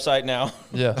have a website now.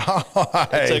 Yeah.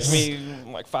 It took me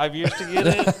like 5 years to get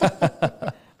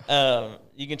it.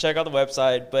 You can check out the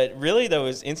website, but really though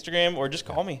is Instagram or just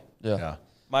call me. Yeah.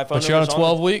 My phone But you're on a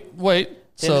number's 12-week wait,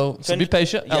 so be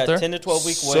patient out there. 10 to 12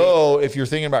 week wait. So if you're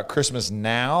thinking about Christmas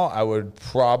now, I would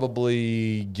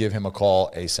probably give him a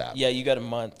call ASAP. Yeah, you got a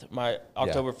month. My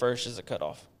October 1st is a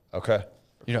cutoff. Okay.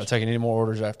 You're not taking any more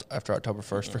orders after October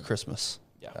 1st for Christmas.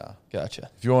 Yeah. Gotcha.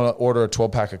 If you want to order a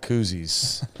 12-pack of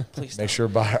koozies, Please make don't. sure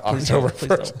by October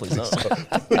 1st. Please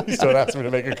don't. Please don't ask me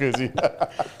to make a koozie.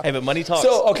 Hey, but money talks.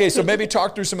 So maybe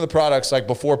talk through some of the products, like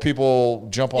before people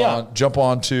jump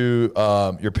onto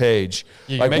your page.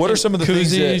 Yeah, Like, what are some of the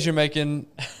koozies things you're making?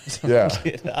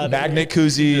 magnet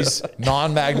koozies,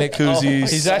 non-magnet koozies.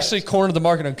 He's actually cornered the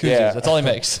market on koozies. Yeah. That's all he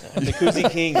makes. the Koozie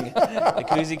King. The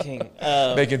Koozie King.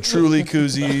 making Truly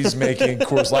koozies, making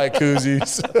Coors Light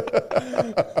koozies.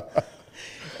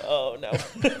 Oh,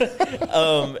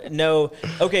 no. No.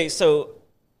 Okay, so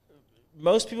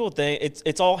most people think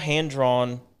it's all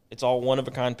hand-drawn. It's all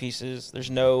one-of-a-kind pieces. There's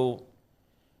no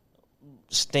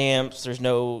stamps. There's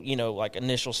no, like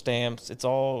initial stamps. It's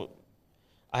all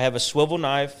 – I have a swivel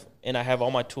knife, and I have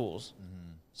all my tools.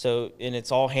 So, and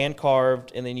it's all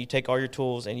hand-carved, and then you take all your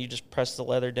tools, and you just press the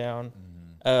leather down.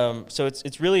 So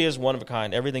it's really is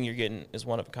one-of-a-kind. Everything you're getting is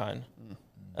one-of-a-kind.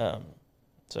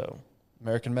 So –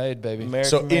 American made, baby.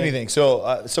 So anything.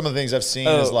 So some of the things I've seen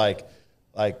is like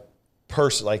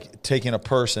taking a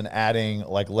purse and adding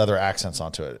like leather accents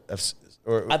onto it.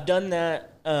 I've done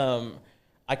that.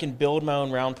 I can build my own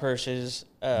round purses.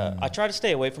 I try to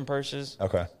stay away from purses.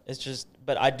 Okay. It's just,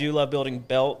 but I do love building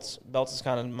belts. Belts is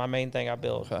kind of my main thing I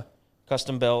build. Okay.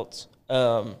 Custom belts,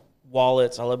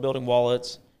 wallets. I love building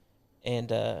wallets and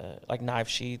like knife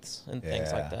sheaths and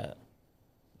things like that.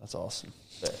 That's awesome.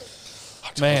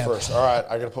 Man. First. All right,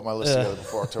 I got to put my list together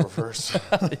before October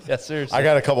 1st. Yeah, seriously. I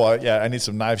got a couple. I need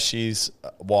some knife sheaths,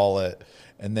 wallet,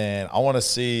 and then I want to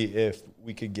see if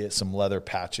we could get some leather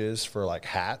patches for like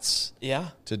hats. Yeah.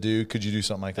 To do. Could you do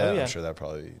something like that? Oh, yeah. I'm sure that'd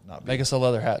probably not be. Make us a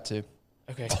leather hat, too.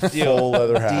 Okay. Full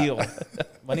leather hat. Deal.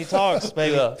 Money talks,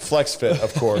 baby. Flex fit,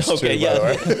 of course. Okay, too, by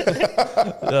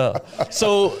the way. Yeah.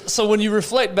 So when you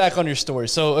reflect back on your story,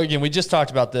 so again, we just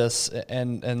talked about this,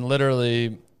 and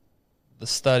literally the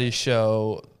studies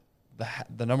show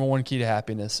the number one key to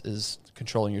happiness is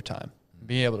controlling your time,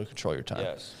 being able to control your time.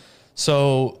 Yes.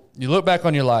 So you look back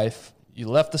on your life, you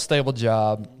left a stable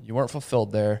job, you weren't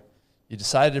fulfilled there, you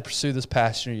decided to pursue this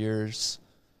passion of yours.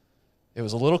 It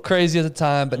was a little crazy at the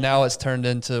time, but now it's turned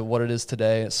into what it is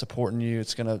today. It's supporting you.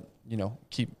 It's going to,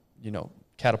 keep,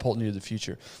 catapulting you to the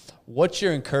future. What's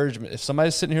your encouragement? If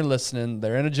somebody's sitting here listening,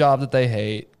 they're in a job that they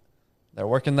hate, They're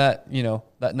working that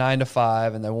 9 to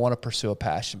 5, and they want to pursue a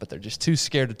passion, but they're just too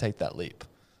scared to take that leap.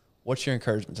 What's your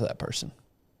encouragement to that person?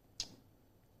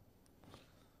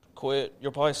 Quit.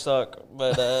 You'll probably suck,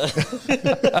 but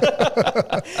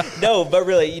no. But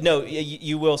really,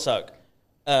 you will suck.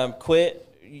 Quit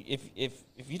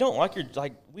if you don't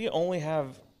like we only have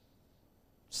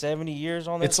 70 years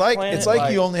on this planet. It's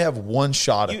like you only have one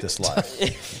shot at this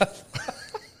life.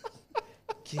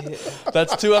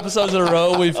 That's 2 episodes in a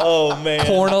row. We've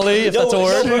cornily, if that's a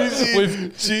word,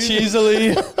 we've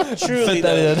cheesily truly fit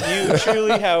that in. You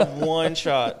truly have one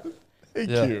shot. Thank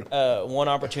you. One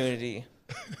opportunity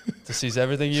to seize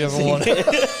everything you ever wanted.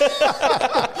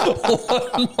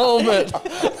 One moment.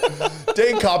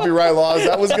 Dang copyright laws.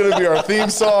 That was going to be our theme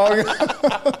song.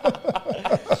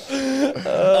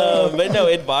 But no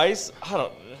advice. I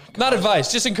don't. Not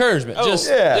advice, just encouragement.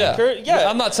 Yeah.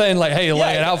 I'm not saying like, hey,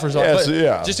 lay it out for something.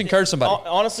 Just encourage somebody.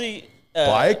 Honestly,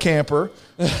 buy a camper.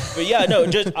 But yeah, no,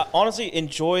 just honestly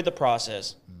enjoy the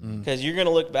process, because you're gonna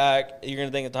look back, you're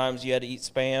gonna think of times you had to eat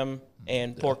Spam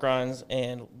and pork rinds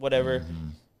and whatever,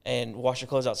 and wash your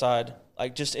clothes outside.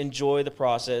 Like, just enjoy the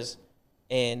process,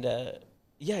 and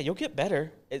you'll get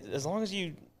better as long as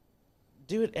you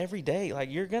do it every day.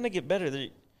 Like, you're gonna get better.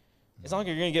 It's not like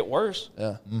you're going to get worse.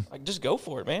 Yeah. Like, just go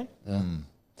for it, man. Yeah.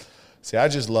 See, I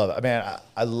just love it. Man,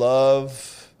 I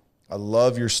love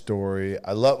your story.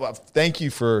 Thank you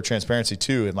for transparency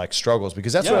too, and like struggles,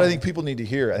 because that's what I think people need to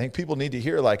hear. I think people need to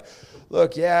hear, like,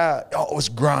 look, it's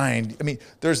grind. I mean,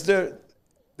 there's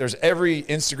every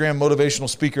Instagram motivational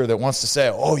speaker that wants to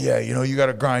say, oh yeah, you got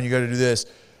to grind, you got to do this.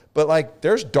 But like,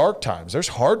 there's dark times, there's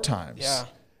hard times. Yeah.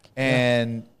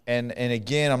 And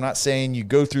again, I'm not saying you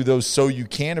go through those so you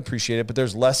can appreciate it, but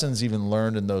there's lessons even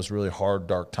learned in those really hard,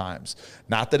 dark times.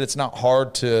 Not that it's not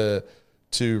hard to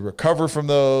recover from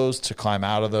those, to climb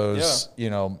out of those,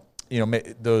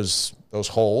 those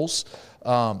holes.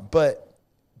 But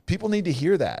people need to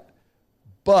hear that.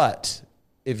 But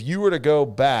if you were to go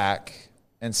back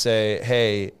and say,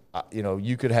 hey,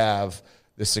 you could have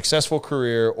this successful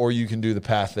career, or you can do the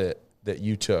path that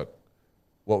you took,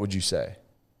 what would you say?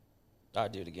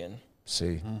 I'd do it again.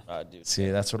 See, I'd do it. See,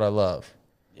 that's what I love.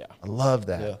 Yeah, I love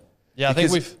that. Yeah. I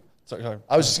think we've. Sorry.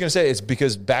 I was just gonna say, it's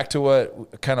because back to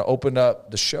what kind of opened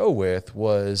up the show with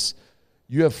was,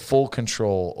 you have full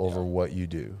control over what you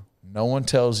do. No one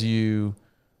tells you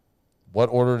what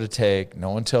order to take. No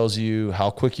one tells you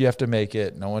how quick you have to make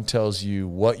it. No one tells you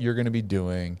what you're going to be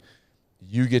doing.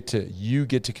 You get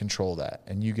to control that,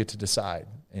 and you get to decide.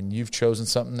 And you've chosen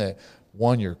something that,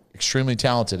 one, you're extremely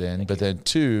talented in, but then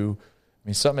two, I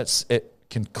mean, something it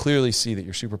can clearly see that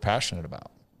you're super passionate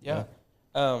about. Yeah.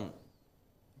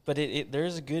 But there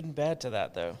is a good and bad to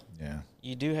that, though. Yeah.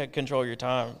 You do have control your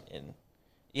time, and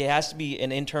it has to be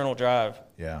an internal drive.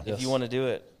 Yeah. If you want to do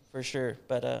it, for sure.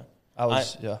 But I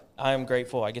am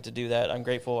grateful I get to do that. I'm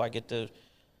grateful I get to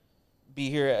be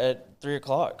here at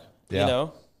 3:00. Yeah.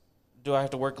 Do I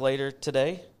have to work later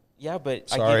today? Yeah, but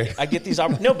Sorry. I get these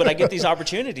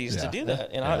opportunities to do that,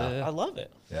 and I love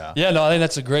it. Yeah. Yeah, no, I think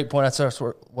that's a great point. That's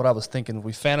what I was thinking.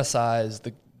 We fantasize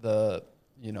the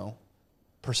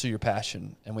pursue your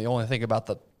passion, and we only think about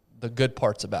the good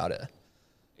parts about it.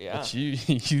 Yeah. But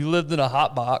you lived in a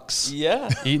hot box. Yeah.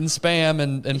 Eating Spam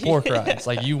and pork rinds.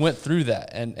 Like, you went through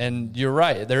that, and you're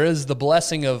right. There is the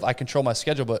blessing of I control my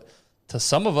schedule, but to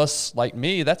some of us, like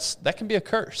me, that can be a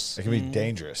curse. It can be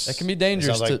dangerous. It can be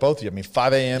dangerous. It sounds like both of you. I mean,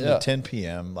 5 a.m. to 10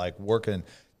 p.m., like working,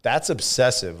 that's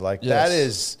obsessive. Like, that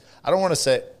is, I don't want to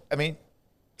say, I mean,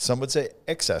 some would say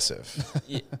excessive.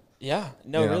 Yeah.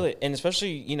 No, really. And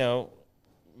especially,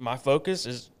 my focus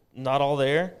is not all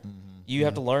there. Mm-hmm. You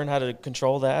have to learn how to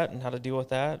control that and how to deal with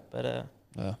that. But,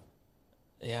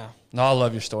 yeah. No, I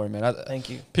love your story, man. Thank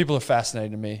you. People are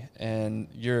fascinating to me, and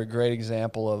you're a great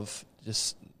example of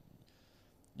just,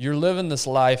 you're living this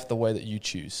life the way that you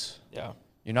choose. Yeah.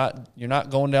 You're not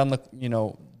going down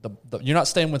you're not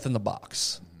staying within the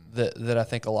box that I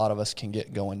think a lot of us can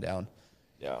get going down.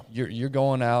 Yeah. You're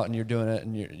going out and you're doing it,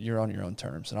 and you're on your own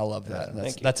terms, and I love that. And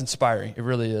that's inspiring. It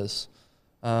really is.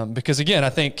 Because again, I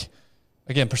think,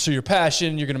 pursue your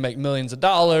passion. You're going to make millions of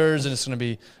dollars, and it's going to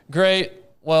be great.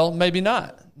 Well, maybe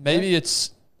not. Maybe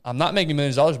it's, I'm not making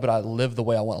millions of dollars, but I live the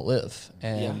way I want to live,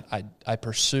 and I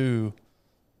pursue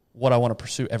what I want to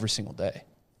pursue every single day.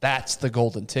 That's the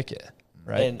golden ticket,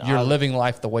 right? And you're living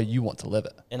life the way you want to live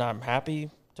it. And I'm happy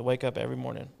to wake up every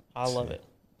morning. I love it.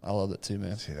 I love it too,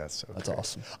 man. See, that's great.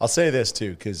 Awesome. I'll say this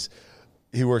too, because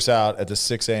he works out at the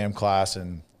 6 a.m. class,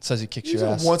 and says he kicks your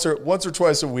ass once or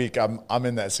twice a week. I'm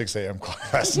in that 6 a.m.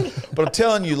 class, but I'm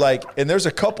telling you, like, and there's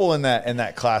a couple in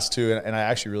that class too, and I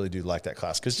actually really do like that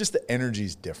class because just the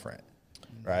energy's different.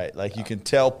 right? Like you can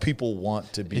tell people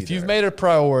want to be If there. you've made it a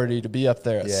priority to be up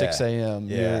there at Yeah. 6 a.m.,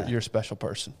 Yeah. you're a special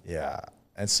person. Yeah.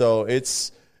 And so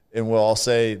and we'll all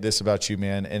say this about you,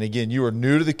 man. And again, you are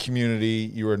new to the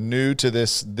community. You are new to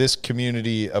this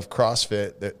community of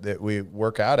CrossFit that we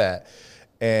work out at.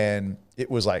 And it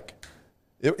was like,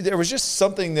 there was just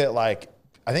something that like,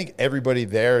 I think everybody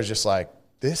there is just like,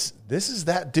 this is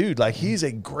that dude. Like he's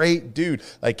a great dude.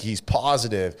 Like he's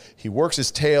positive. He works his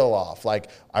tail off.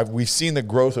 Like we've seen the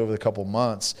growth over the couple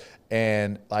months,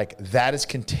 and like that is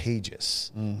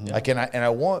contagious. Like, and I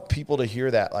want people to hear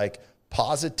that. Like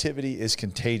positivity is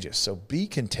contagious. So be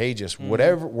contagious,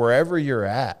 wherever you're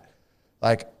at.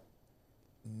 Like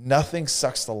nothing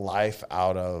sucks the life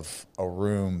out of a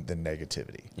room than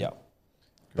negativity. Yeah.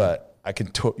 But you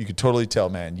can totally tell,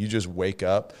 man. You just wake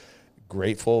up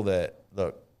grateful that,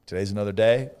 look, today's another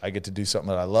day. I get to do something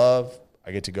that I love.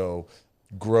 I get to go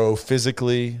grow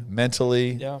physically,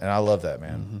 mentally. Yeah. And I love that,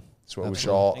 man. That's what we should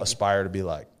all aspire to be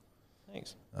like.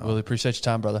 Thanks. Really appreciate your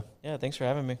time, brother. Yeah, thanks for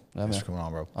having me. Yeah, Thanks man. for coming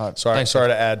on, bro. All right. Sorry Thanks, to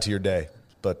add to your day,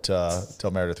 but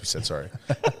tell Meredith we said sorry.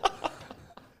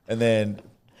 And then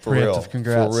for Preemptive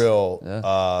congrats.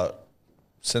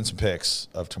 send some pics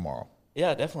of tomorrow.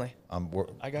 Yeah, definitely.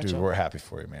 I got Dude, you. we're happy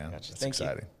for you, man. Gotcha. That's Thank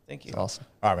exciting. you. Thank you. Awesome.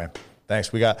 All right, man.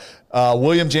 Thanks. We got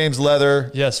William James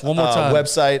Leather. Yes, one more time.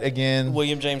 Website again.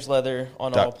 William James Leather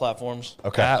on all platforms.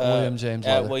 Okay. At William James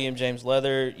At Leather. William James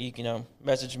Leather. You can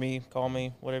message me, call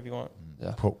me, whatever you want.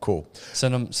 Yeah. Cool.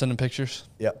 Send them pictures.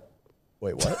 Yep.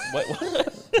 Wait, what?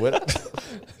 What? What?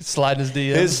 Slide his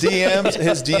DMs.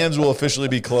 His DMs will officially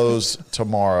be closed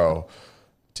tomorrow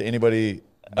to anybody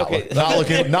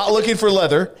not looking for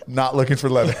leather. Not looking for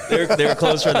leather. They were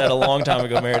closed for that a long time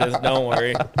ago, Meredith. Don't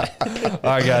worry. All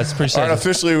right, guys. Appreciate All right, it.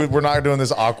 officially, we're not doing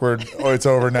this awkward. Oh, it's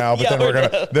over now. But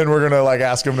Yeah, then we're gonna like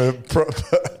ask him to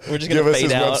We're just give gonna us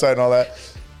his fade out. website and all that.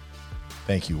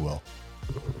 Thank you, Will.